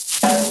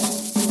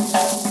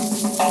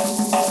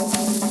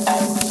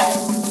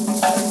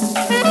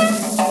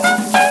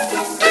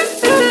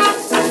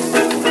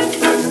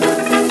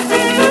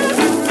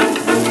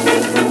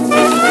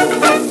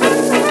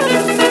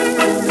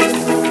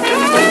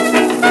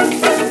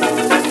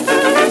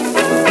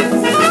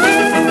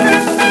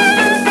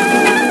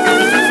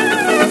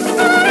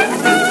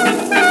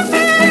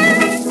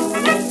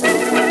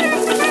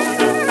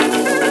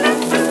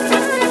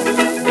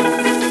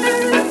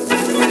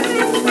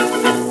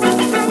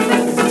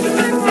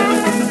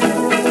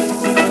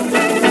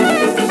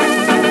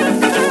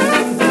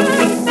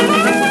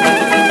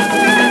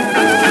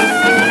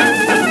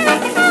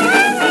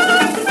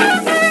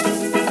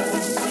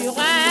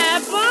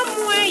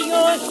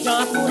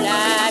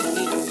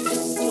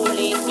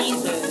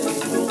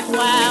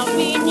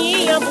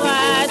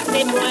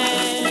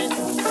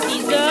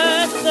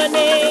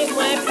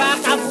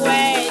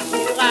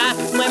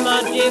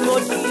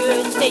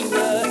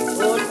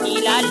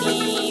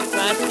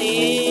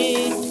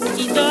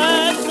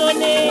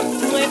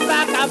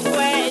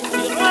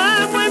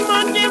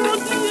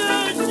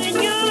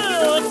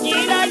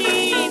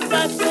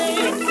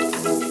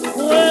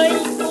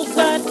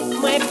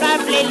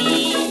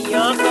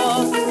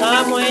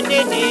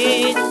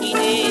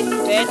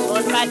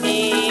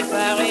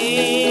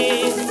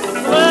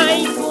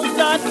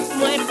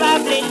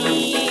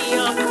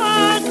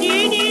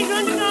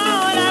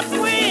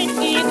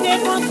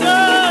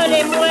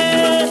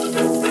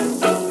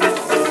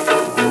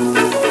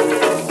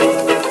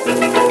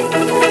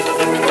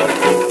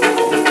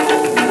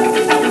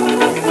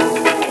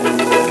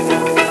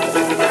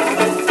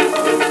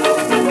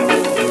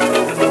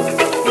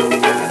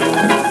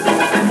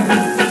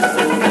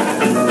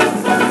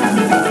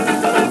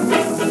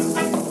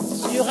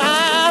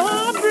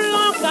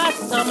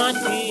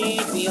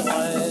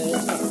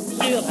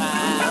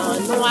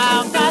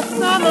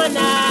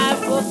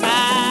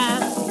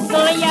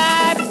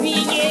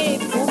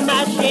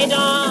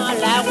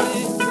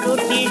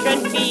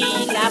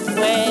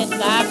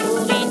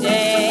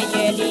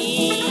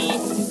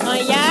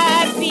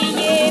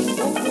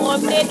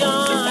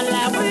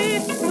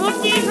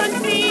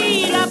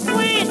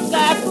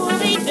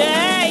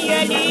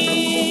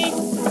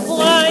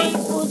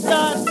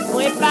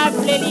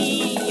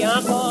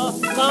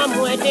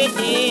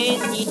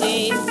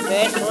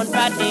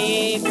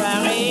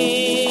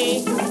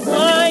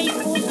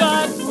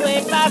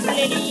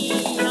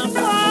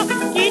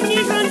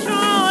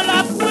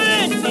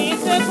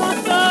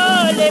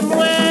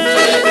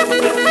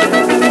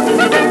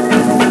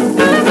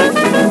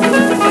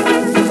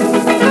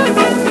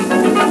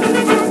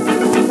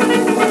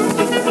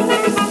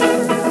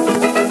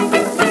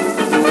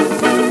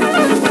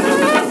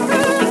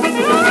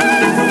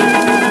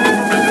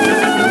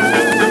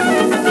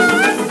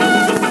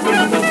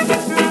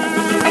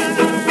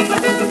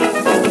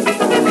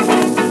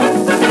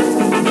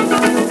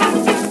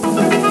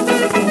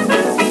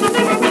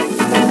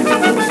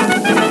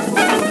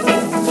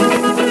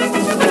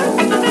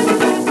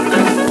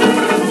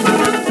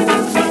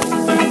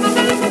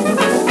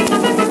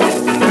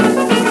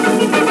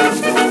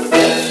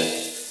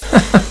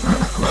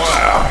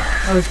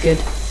 That was good.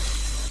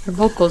 Her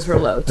vocals were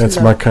low. That's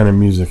my kind of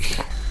music.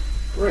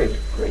 Great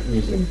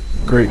music.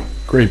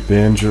 Great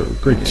banjo,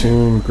 great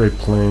tune, great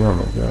playing. Oh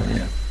my god.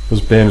 Yeah.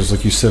 Those banjos,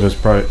 like you said,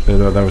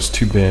 that was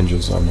 2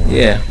 banjos on there.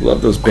 Yeah,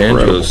 love those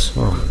banjos.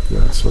 Incredible. Oh my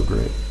god, so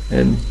great.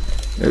 And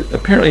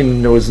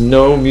apparently there was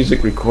no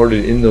music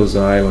recorded in those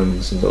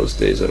islands in those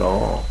days at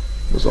all.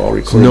 It was all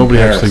recorded So nobody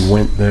in Paris. actually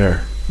went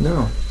there.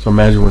 No. So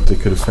imagine what they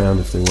could have found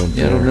if they went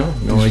there. I don't know.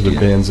 No These idea. were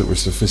the bands that were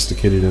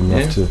sophisticated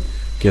enough to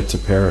get to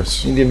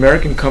Paris. I mean, the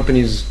American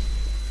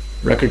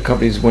record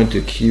companies went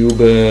to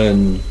Cuba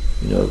and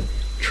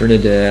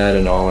Trinidad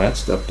and all that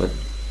stuff, but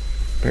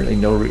apparently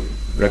no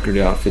record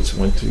outfits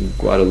went to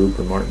Guadeloupe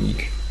or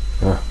Martinique.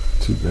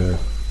 Too bad.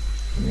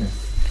 Yeah.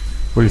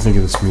 What do you think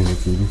of this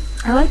music, Eden?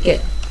 I like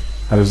it.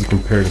 How does it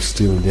compare to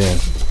Steely Dan?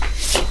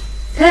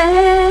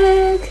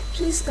 Peg,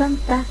 please come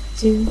back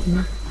to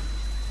me.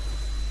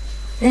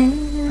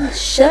 Then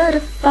shut the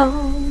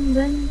phone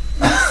when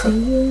you see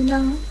you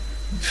know.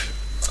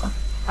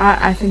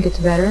 I think it's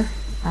better.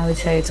 I would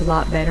say it's a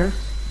lot better.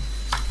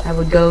 I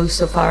would go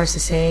so far as to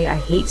say I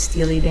hate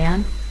Steely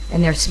Dan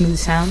and their smooth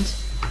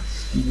sounds.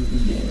 Steely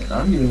Dan. I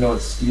don't even know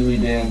what Steely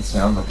Dan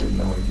sounds like. I have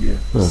no idea.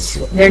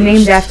 They're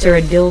named after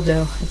a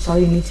dildo. That's all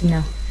you need to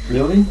know.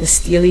 Really? The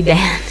Steely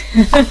Dan.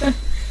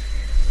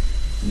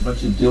 A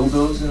bunch of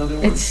dildos, in other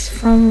words? It's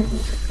from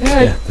They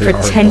are a bunch of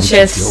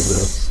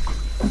pretentious,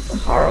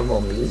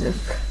 horrible music.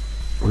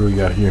 What do we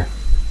got here?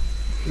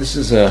 This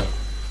is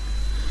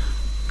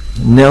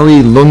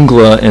Nelly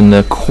Lungla and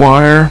the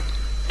Choir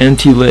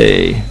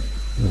Antilles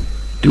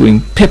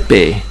doing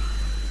Pepe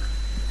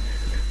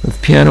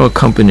with piano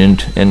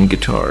accompaniment and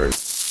guitars.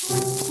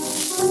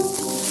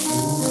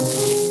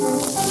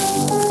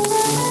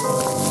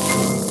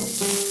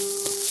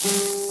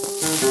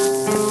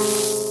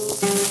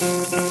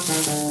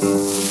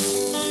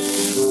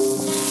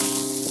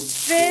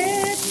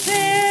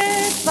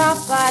 Pepe,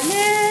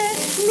 papale,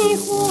 mi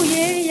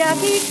huye ya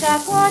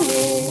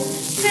kitakwane.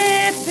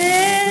 Pepe,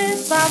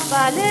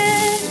 papale,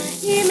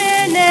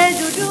 imene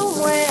dudu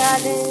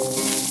ale.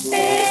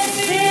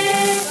 Pepe,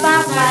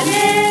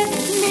 papale,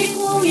 mi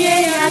huye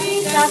ya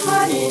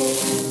kitakwane.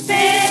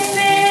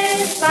 Pepe,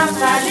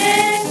 papale,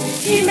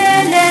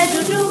 imene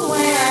dudu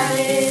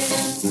ale.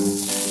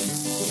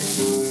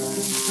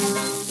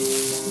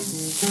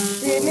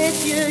 Ces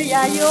messieurs,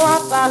 y'a yo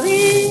à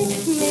Paris,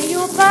 mais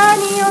yo pas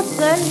ni en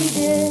seule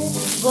idée.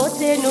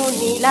 Beauté nous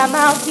ni la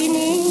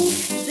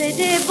Martinique, c'est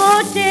des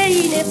beautés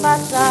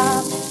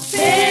ineffaçables.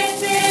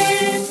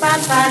 Pepe,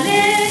 papale,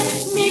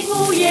 mi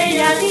couille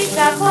y'a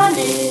rita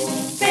connaît.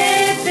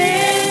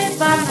 Pepe,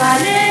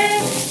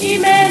 papale, il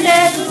me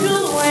laisse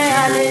toujours loin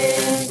aller.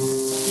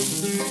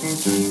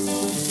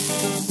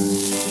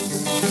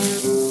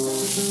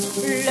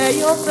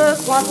 L'œil au feu,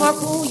 point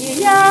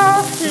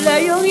couillea,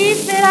 l'œil au riz,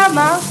 c'est la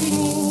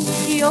Martinique.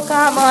 Qui au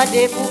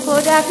commandé pour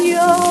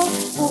Kodakio,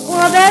 pour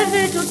prendre belle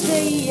vue tout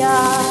pays.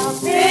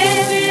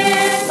 Bébé,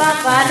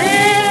 papalé,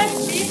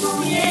 si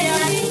couillé,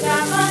 il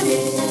commandé.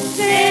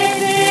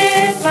 Bébé,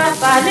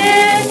 papalé,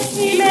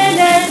 il me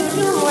laisse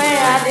toujours loin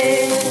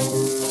aller.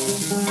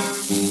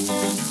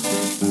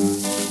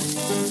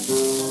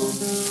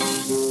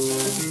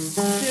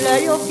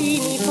 L'œil au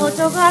fini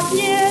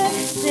photographié,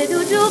 c'est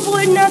doudou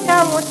brune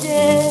qu'à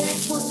monter.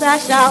 Pour sa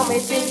charme et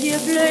ses yeux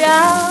bleus,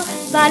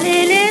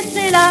 balélé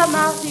c'est la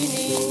Martinique.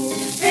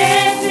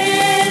 Bébé,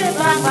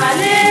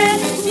 papalé,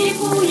 ni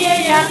couillé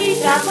y'a qui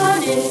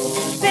t'appelé.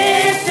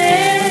 Bébé,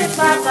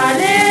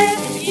 papalé,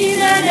 il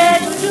est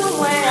doudou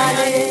moins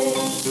allé.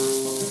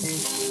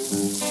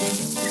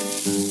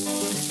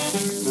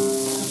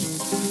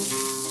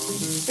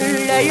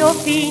 L'œil au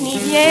fini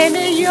bien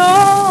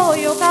meilleur,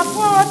 yo qu'à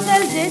prendre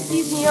telle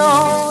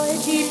décision. Et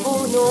puis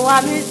pour nous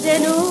amuser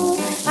nous,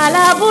 à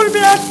la boule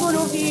blanche pour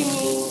nous finir.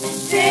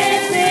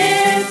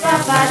 Bébé,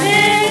 papalé,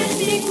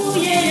 si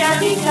couillé y'a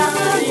qui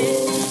t'appelé.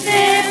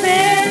 Bébé,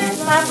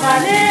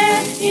 papalé,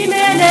 il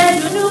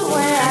mène doudou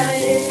moins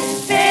aller.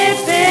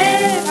 Bébé,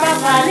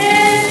 papalé,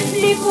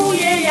 si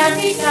couillé y'a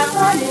qui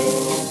t'appelé.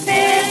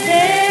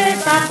 Bébé,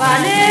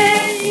 papalé,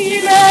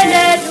 il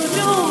mène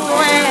doudou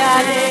moins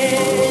aller.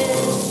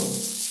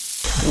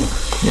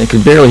 I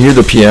can barely hear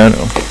the piano.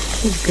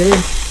 It was good.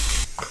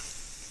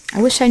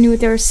 I wish I knew what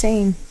they were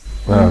saying.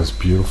 Wow, it's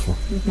beautiful.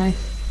 It was nice.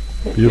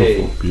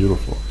 Beautiful,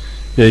 beautiful.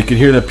 Yeah, you could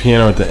hear that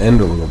piano at the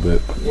end a little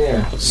bit.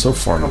 Yeah. It's so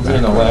far in the Comes in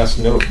the background. last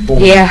note. Boom.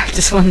 Yeah,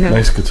 just one note.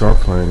 Nice guitar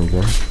playing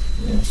again.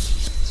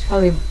 It's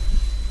probably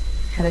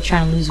how they're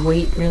trying to lose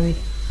weight, really.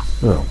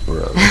 Oh,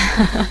 brother.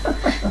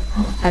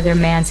 How their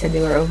man said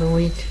they were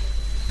overweight.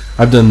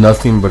 I've done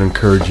nothing but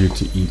encourage you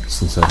to eat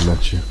since I've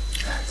met you.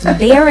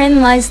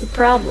 Therein lies the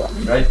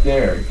problem. Right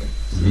there.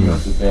 You know,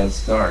 it's a bad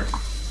start.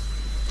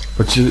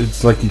 But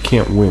it's like you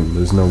can't win.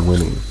 There's no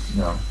winning.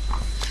 No.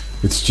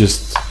 It's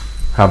just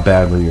how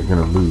badly you're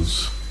going to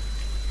lose.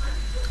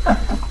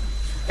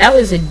 That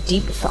was a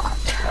deep thought.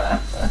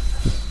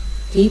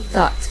 Deep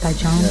Thoughts by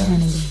John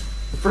Kennedy.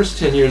 The first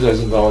 10 years I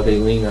was involved with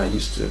Aileen, I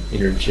used to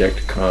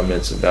interject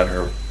comments about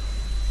her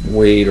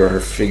weight or her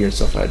figure and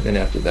stuff like that. And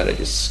after that, I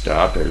just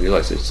stopped. I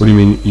realized it's... What do you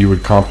mean? You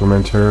would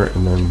compliment her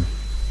and then...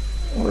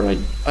 Or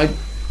I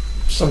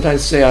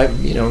sometimes say,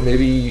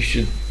 maybe you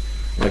should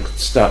like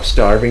stop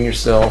starving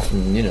yourself,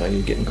 and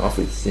you're getting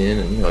awfully thin,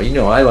 and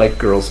I like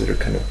girls that are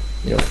kind of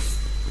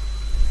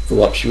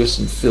voluptuous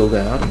and filled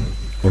out.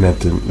 And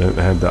that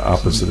had the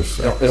opposite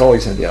effect. It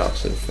always had the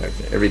opposite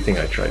effect. Everything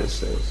I try to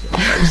say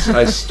was,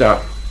 I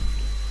stopped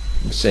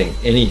saying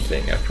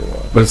anything after a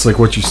while. But it's like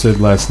what you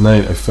said last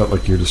night. I felt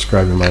like you're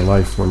describing my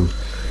life when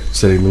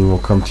said Aileen will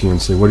come to you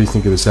and say, what do you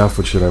think of this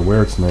outfit? Should I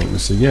wear it tonight? And I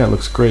say, yeah, it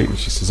looks great. And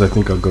she says, I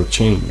think I'll go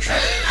change.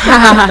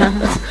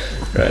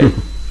 Right.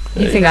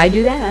 You think I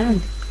do that?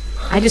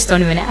 I just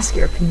don't even ask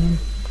your opinion.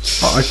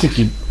 Oh, I think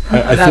you...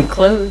 I about think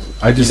clothes.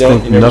 I just You don't-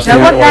 think you never nothing... say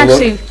No, that? what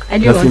actually, I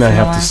do Nothing once in I a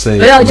have while. to say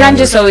But John matters.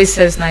 just always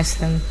says nice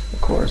things.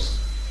 Of course.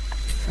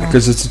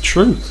 Because it's the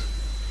truth.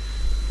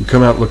 You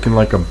come out looking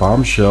like a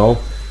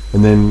bombshell,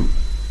 and then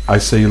I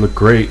say you look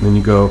great, and then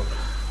you go,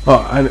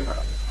 oh,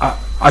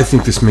 I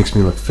think this makes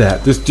me look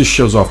fat. This just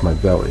shows off my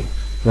belly.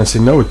 And I say,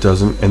 no, it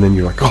doesn't. And then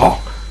you're like,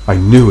 oh, I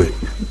knew it.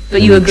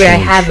 But you And agree I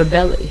change. have a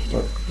belly.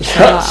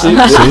 See,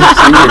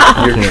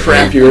 you're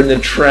trapped. You're in the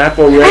trap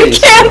I already.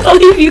 can't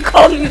believe you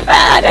called me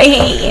fat. I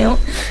hate you.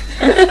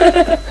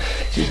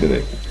 She's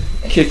gonna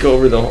kick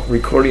over the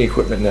recording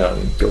equipment now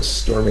and go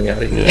storming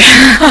out of here.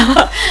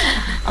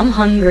 I'm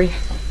hungry.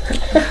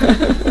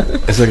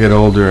 As I get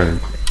older, I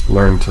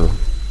learn to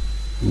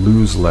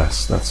lose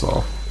less. That's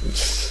all.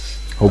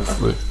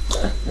 Hopefully.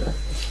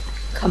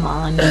 Come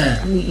on,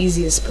 I'm the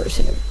easiest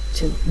person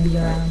to be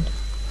around.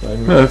 Yeah,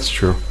 that's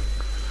true.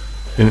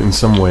 In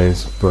some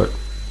ways, but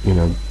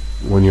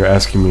when you're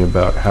asking me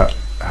about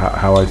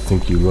how I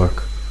think you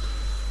look,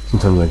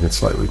 sometimes I get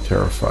slightly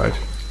terrified.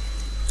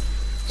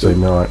 So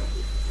no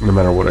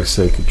matter what I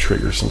say could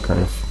trigger some kind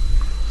of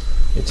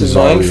It's a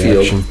bizarre minefield.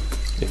 reaction.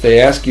 If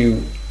they ask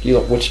you,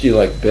 which do you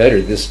like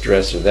better, this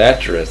dress or that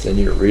dress, then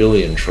you're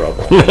really in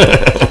trouble.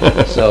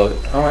 So,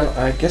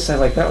 I guess I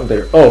like that one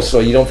better. Oh, so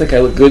you don't think I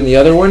look good in the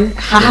other one?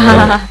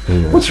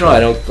 What's wrong? I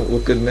don't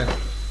look good in that.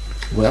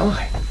 Well,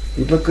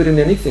 you'd look good in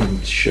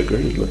anything, sugar.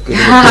 You'd look good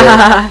in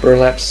a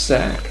burlap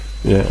sack.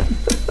 Yeah.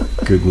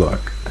 Good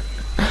luck.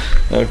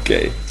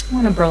 Okay. I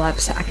want a burlap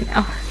sack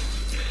now.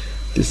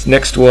 This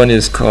next one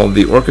is called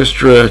the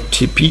Orchestre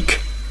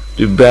Typique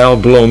du Bal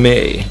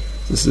Blomet.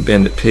 This is the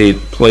band that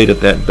played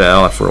at that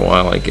bal for a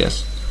while, I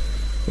guess.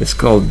 It's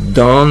called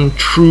Don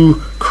True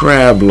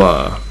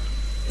Crabla,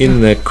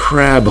 in the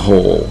crab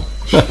hole.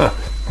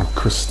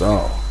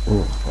 Cristal.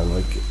 Ooh, I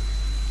like it.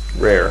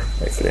 Rare,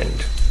 my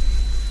friend.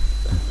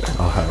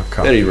 I'll have a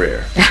copy. Very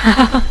rare.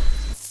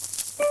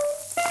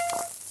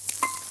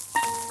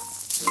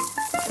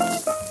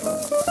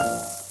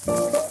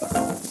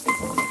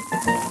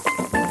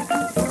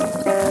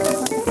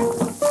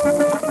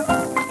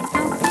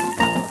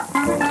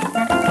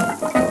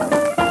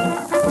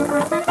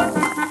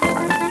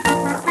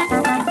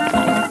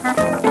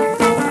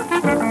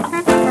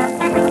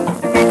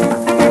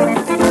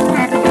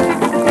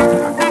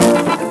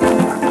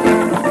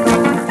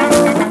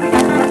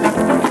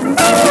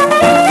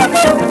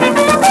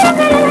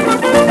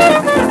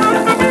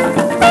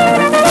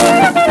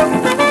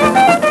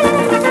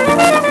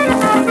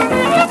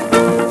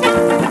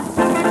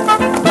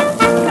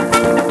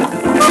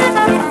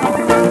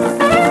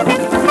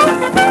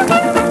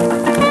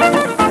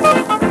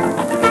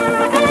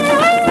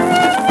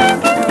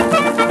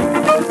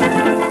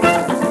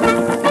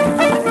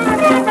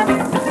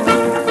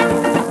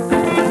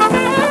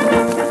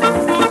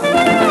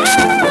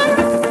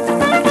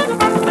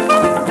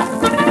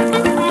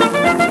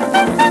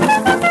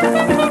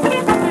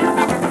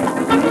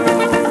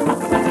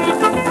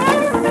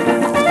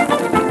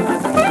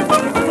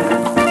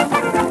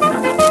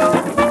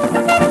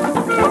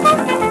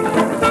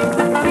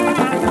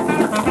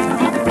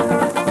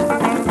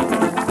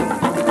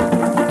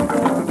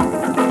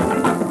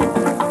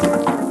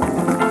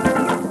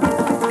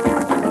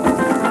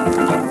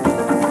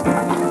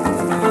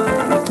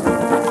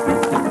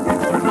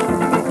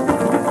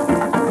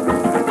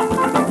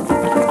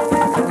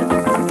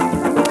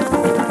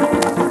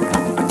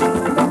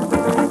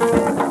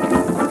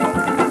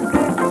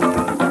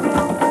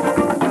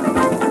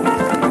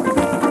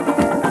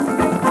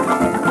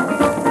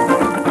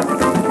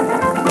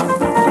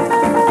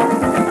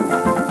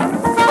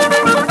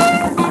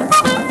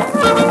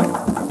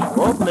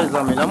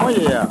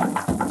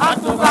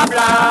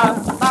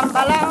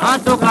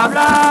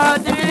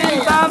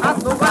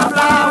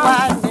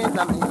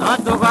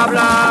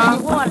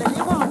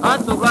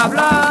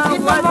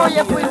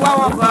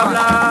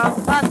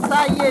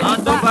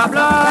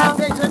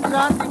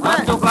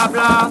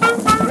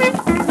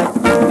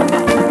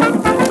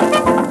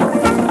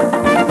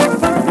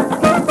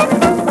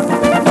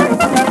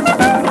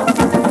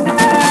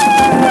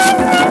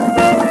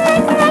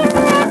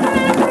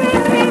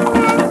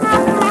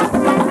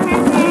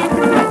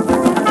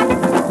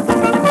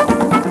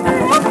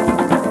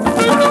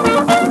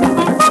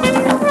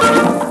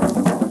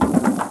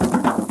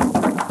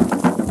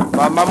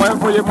 Maman,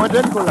 voyez-moi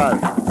des collages.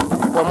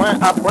 Pour moi,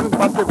 apprendre à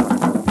passer.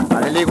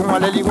 Allez, les gonds,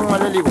 allez, les gonds,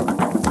 allez, les gonds.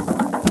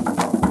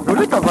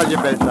 Joli cavalier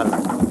belle salle.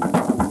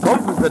 Comme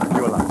vous êtes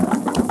violent.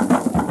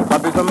 Pas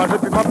besoin de manger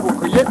plus mal pour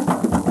crier.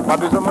 Pas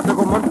besoin de manger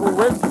comme pour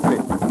souffler.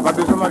 Pas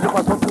besoin de manger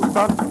poisson pour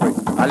s'entourer.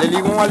 Allez,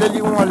 les gonds, allez, les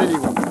gonds, allez, les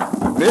gonds.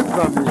 Mes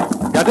amis,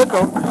 regardez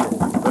ton pied.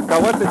 Parce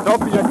qu'avant, c'est ton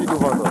pied qui nous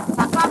vendent.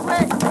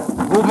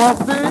 Vous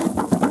avancez,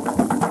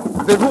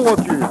 c'est vous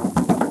recule.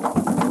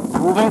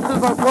 Vous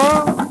avancez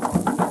encore,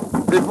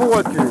 c'est vous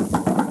recule.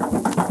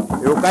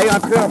 Et au cas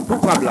entrer en tout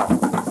blanc.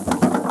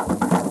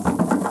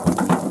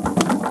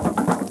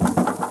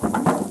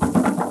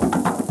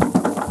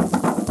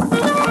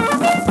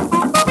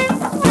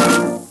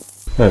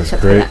 That's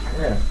great.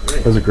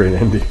 That was a great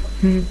ending.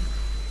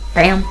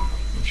 Bam.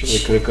 I'm sure they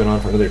could have gone on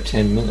for another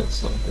 10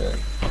 minutes like that.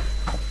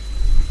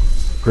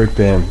 Great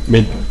band.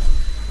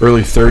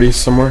 Early 30s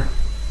somewhere.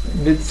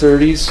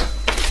 Mid-30s,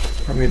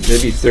 probably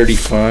maybe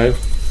 35.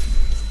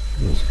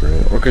 That was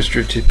great.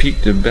 Orchestre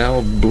Typique de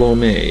Bal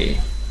Blomet.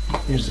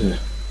 Here's a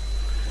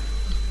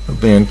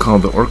band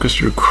called the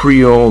Orchestre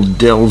Creole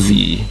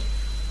Delvie.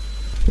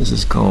 This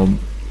is called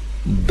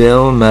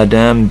Belle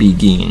Madame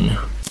Begin.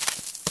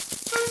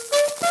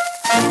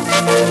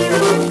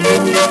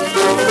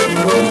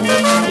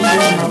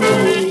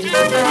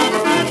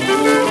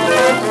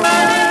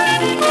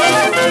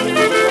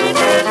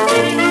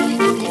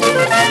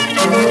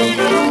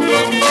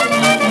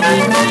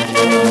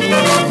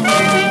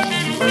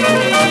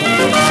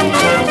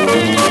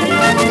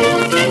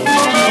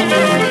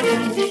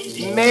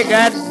 mais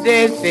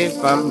gardez ces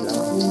femmes-là.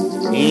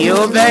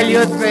 Yo belle,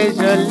 yo très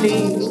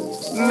jolie.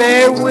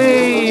 Mais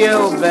oui,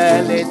 yo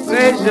belle et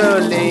très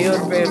jolie, yo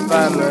très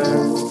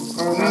fameuse.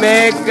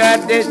 Mais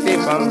gardez ces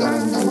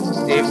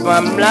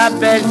femmes-là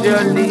belles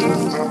jolies.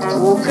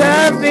 Ou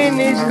qu'un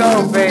bénisse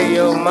qu'on fait,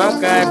 yo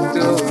manque à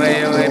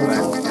trouver, yo et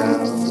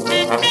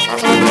basta.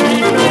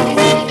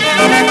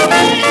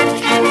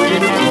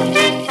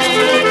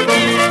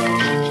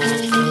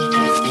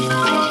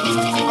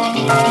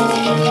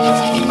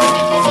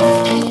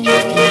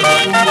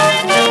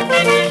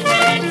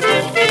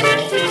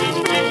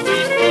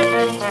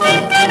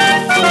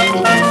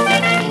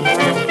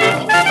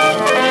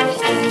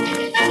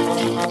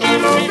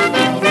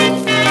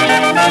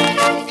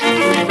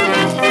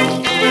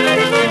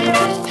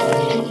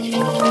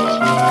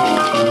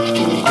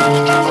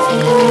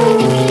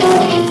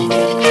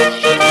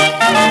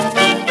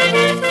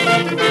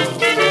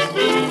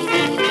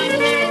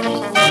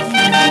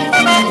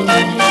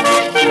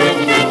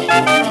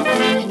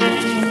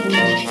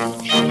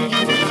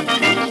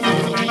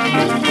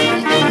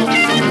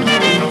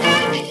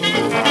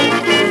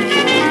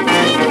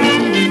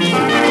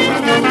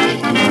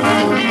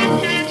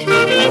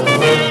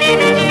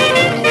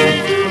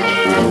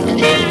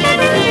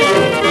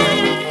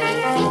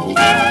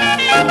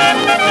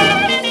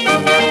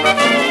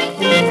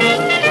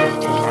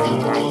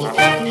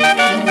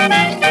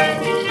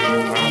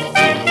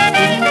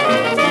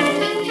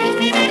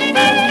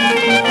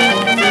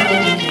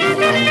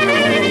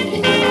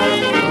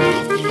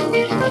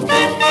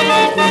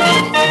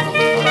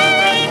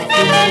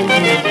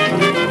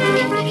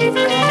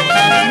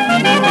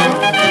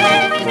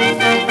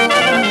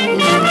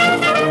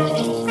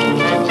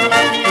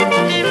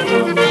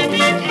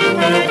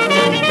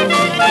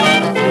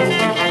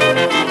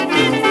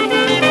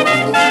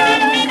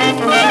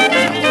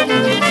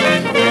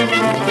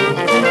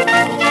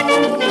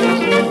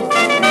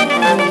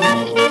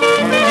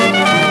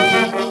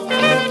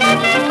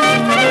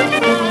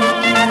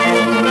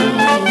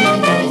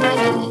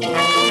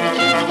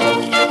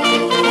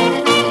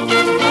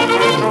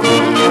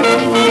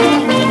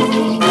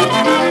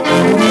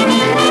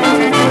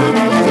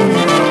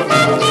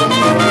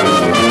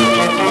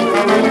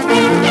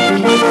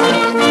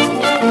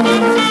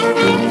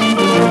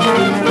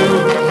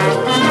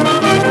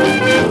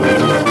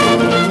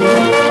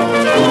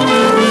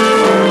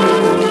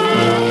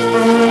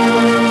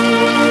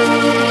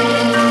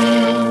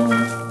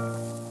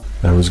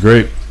 That was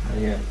great.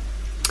 Yeah.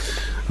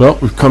 Well,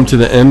 we've come to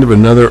the end of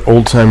another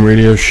old-time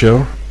radio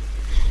show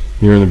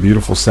here in the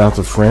beautiful south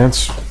of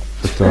France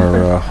with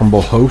our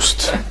humble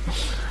host,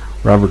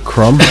 Robert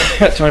Crumb.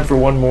 Got time for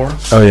one more?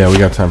 Oh, yeah, we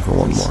got time for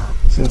one more.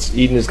 Since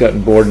Eden has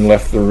gotten bored and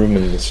left the room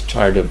and is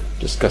tired of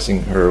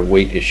discussing her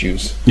weight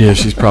issues. Yeah,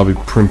 she's probably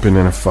primping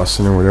and a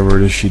fussing or whatever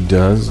it is she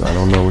does. I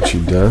don't know what she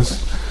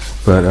does.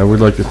 But I would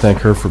like to thank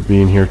her for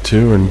being here,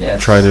 too, and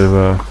Yes. try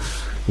to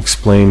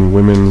explain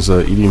women's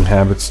eating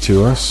habits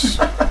to us.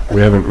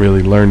 We haven't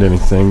really learned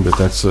anything, but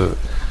that's in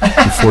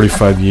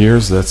 45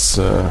 years, that's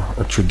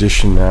a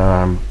tradition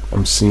now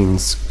I'm seeing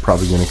is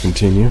probably going to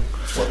continue.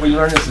 What we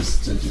learn is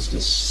just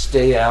to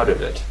stay out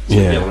of it.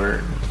 That's Yeah. what we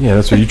learn. Yeah,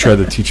 that's what you tried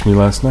to teach me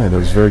last night. That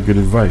was very good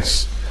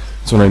advice.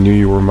 That's when I knew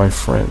you were my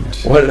friend.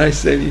 What did I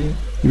say to you?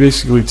 You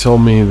basically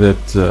told me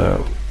that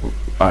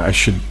I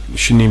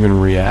shouldn't even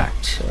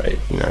react. Right.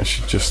 You know, I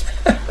should just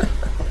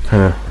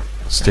kind of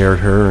stare at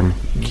her and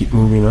keep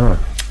moving on.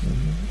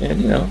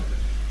 And,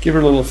 give her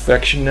a little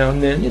affection now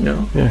and then,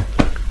 Yeah.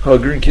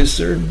 Hug her and kiss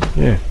her. And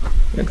Yeah.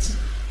 that's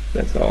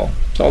all.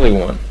 That's all they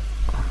want.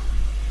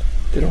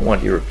 They don't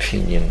want your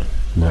opinion.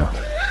 No.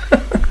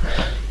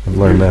 I've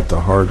learned that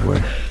the hard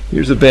way.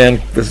 Here's a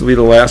band. This will be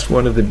the last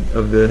one of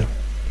the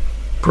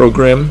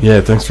program. Yeah,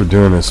 thanks for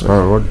doing this.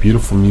 Wow, what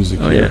beautiful music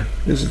Oh here. yeah,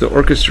 this is the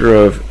orchestra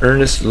of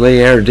Ernest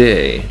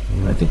Layardet.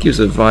 I think he was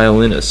a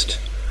violinist.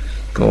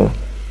 Called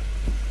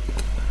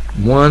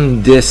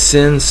Juan de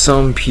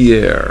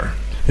Saint-Pierre.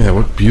 Yeah,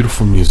 what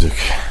beautiful music.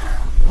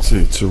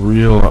 It's a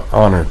real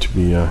honor to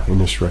be in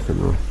this record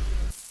room.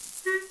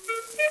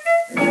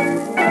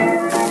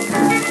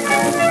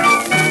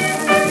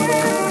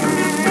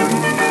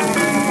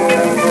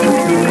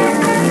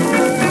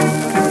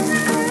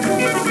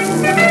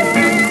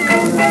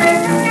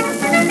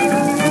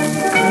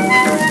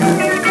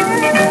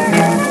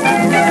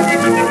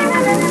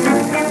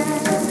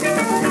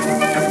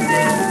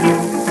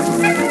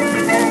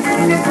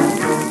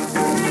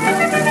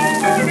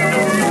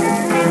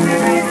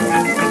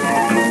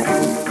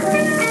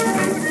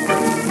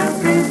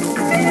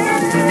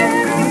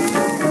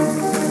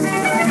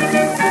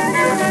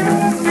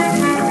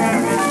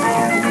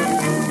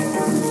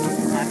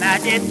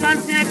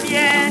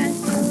 Saint-Pierre,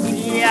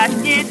 il y a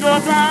des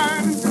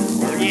d'Auban,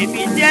 pour les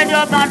pitiés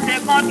d'Auban,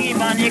 c'est quand ils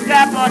vont les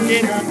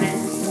capoter monter.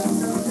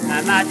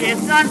 Maman de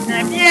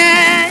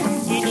Saint-Pierre,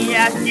 il y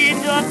a des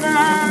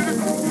d'Auban,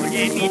 pour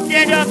les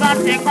pitiés d'Auban,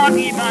 c'est quand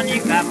ils vont les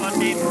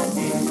capoter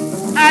monter.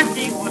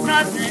 Assis au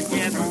Jean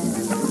Saint-Pierre,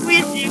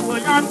 oui, si au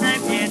Jean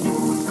Saint-Pierre,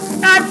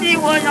 assis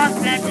au Jean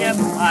Saint-Pierre,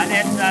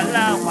 allez, ça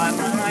là, on va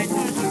manger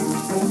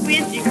toujours.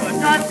 Wisiwo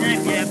no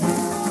Saint-Pierre,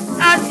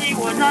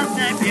 Asiwo no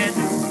Saint-Pierre,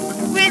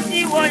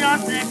 Wisiwo no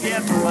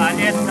Saint-Pierre,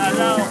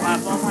 Alessala o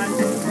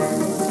Babomande.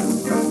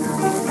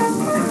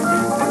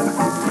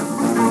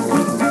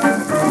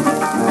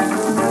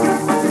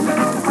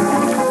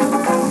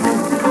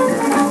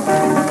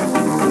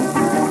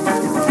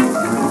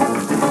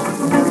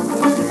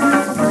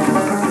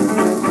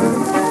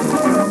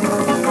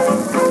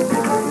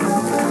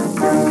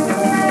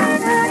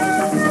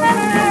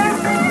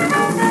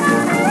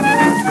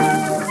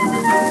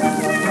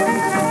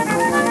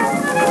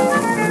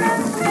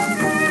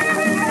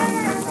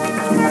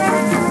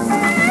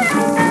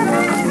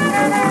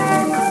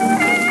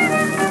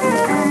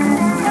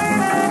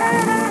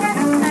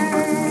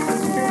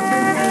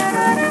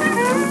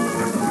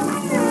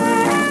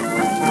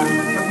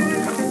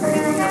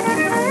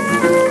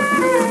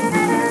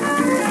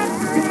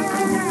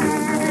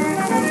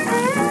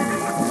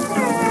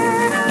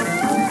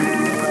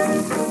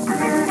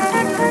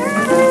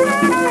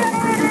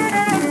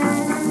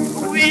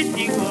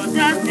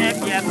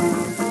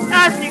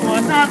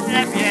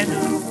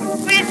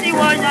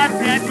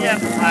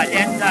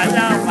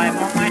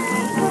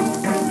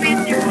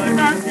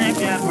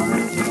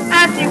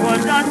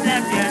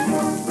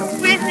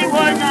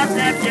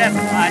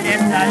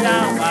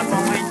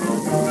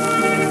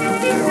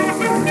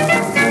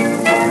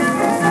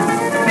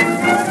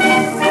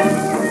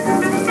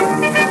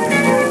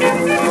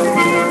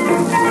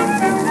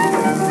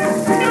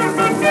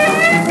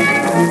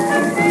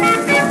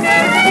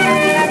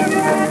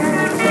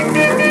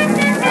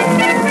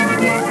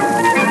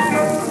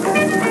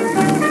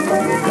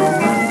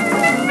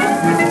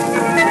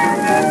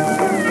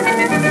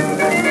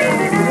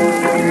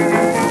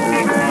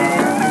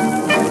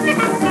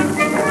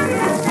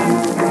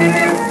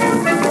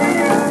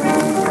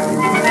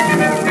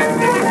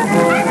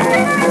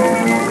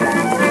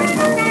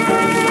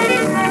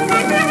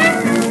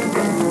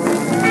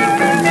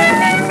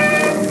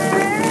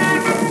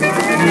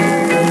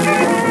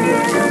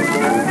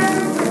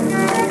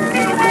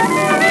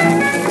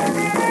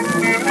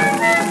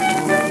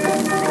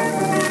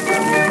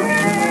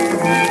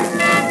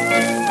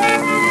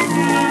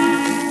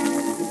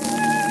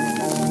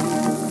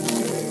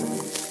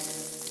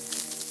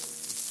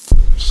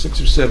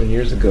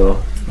 Years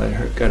ago, I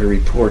got a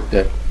report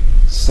that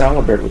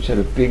Salibert, which had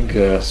a big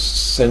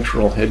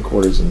central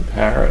headquarters in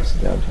Paris,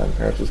 downtown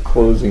Paris, was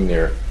closing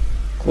out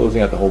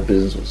the whole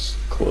business was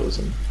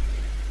closing.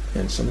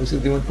 And somebody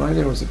said they went by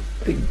there was a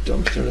big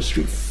dumpster in the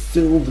street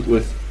filled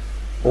with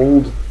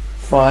old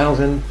files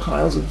and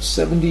piles of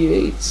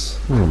 78s.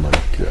 Oh my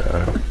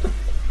God.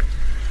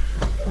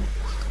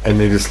 And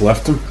they just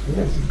left them?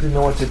 Yeah, they didn't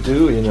know what to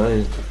do, you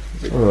know.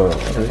 You're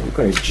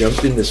going to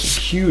jump in this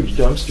huge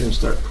dumpster and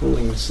start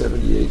pulling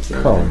 78s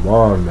out. Come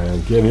on,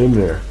 man. Get in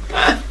there.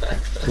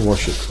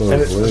 Wash your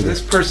clothes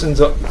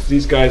later.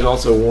 These guys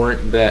also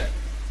weren't that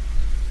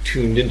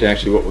tuned into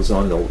actually what was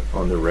on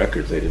the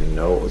records. They didn't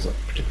know what was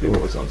particularly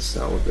what was on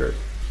Salibert.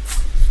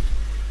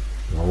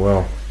 Oh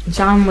well.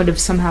 John would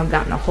have somehow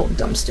gotten a whole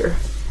dumpster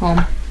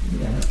home.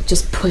 Yeah.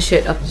 Just push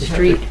it up the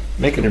street.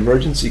 Make an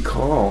emergency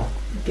call.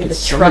 Get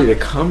somebody to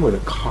come with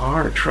a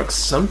car, a truck,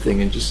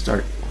 something, and just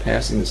start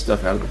passing the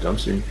stuff out of the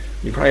dumpster.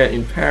 You probably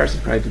in Paris,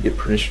 you probably have to get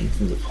permission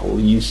from the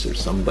police or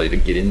somebody to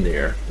get in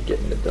there and get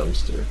in the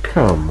dumpster.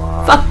 Come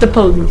on. Fuck the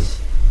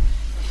police.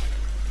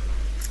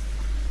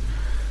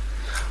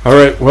 All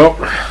right, well,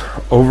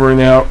 over and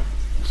out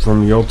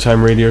from the Old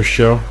Time Radio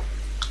Show.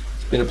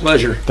 It's been a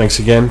pleasure. Thanks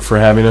again for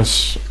having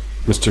us,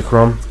 Mr.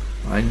 Crumb.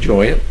 I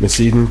enjoy it. Miss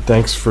Eden,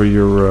 thanks for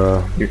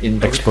your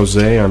expose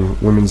on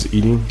women's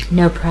eating.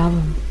 No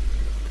problem.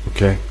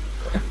 Okay.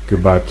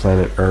 Goodbye,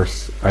 planet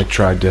Earth. I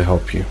tried to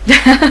help you.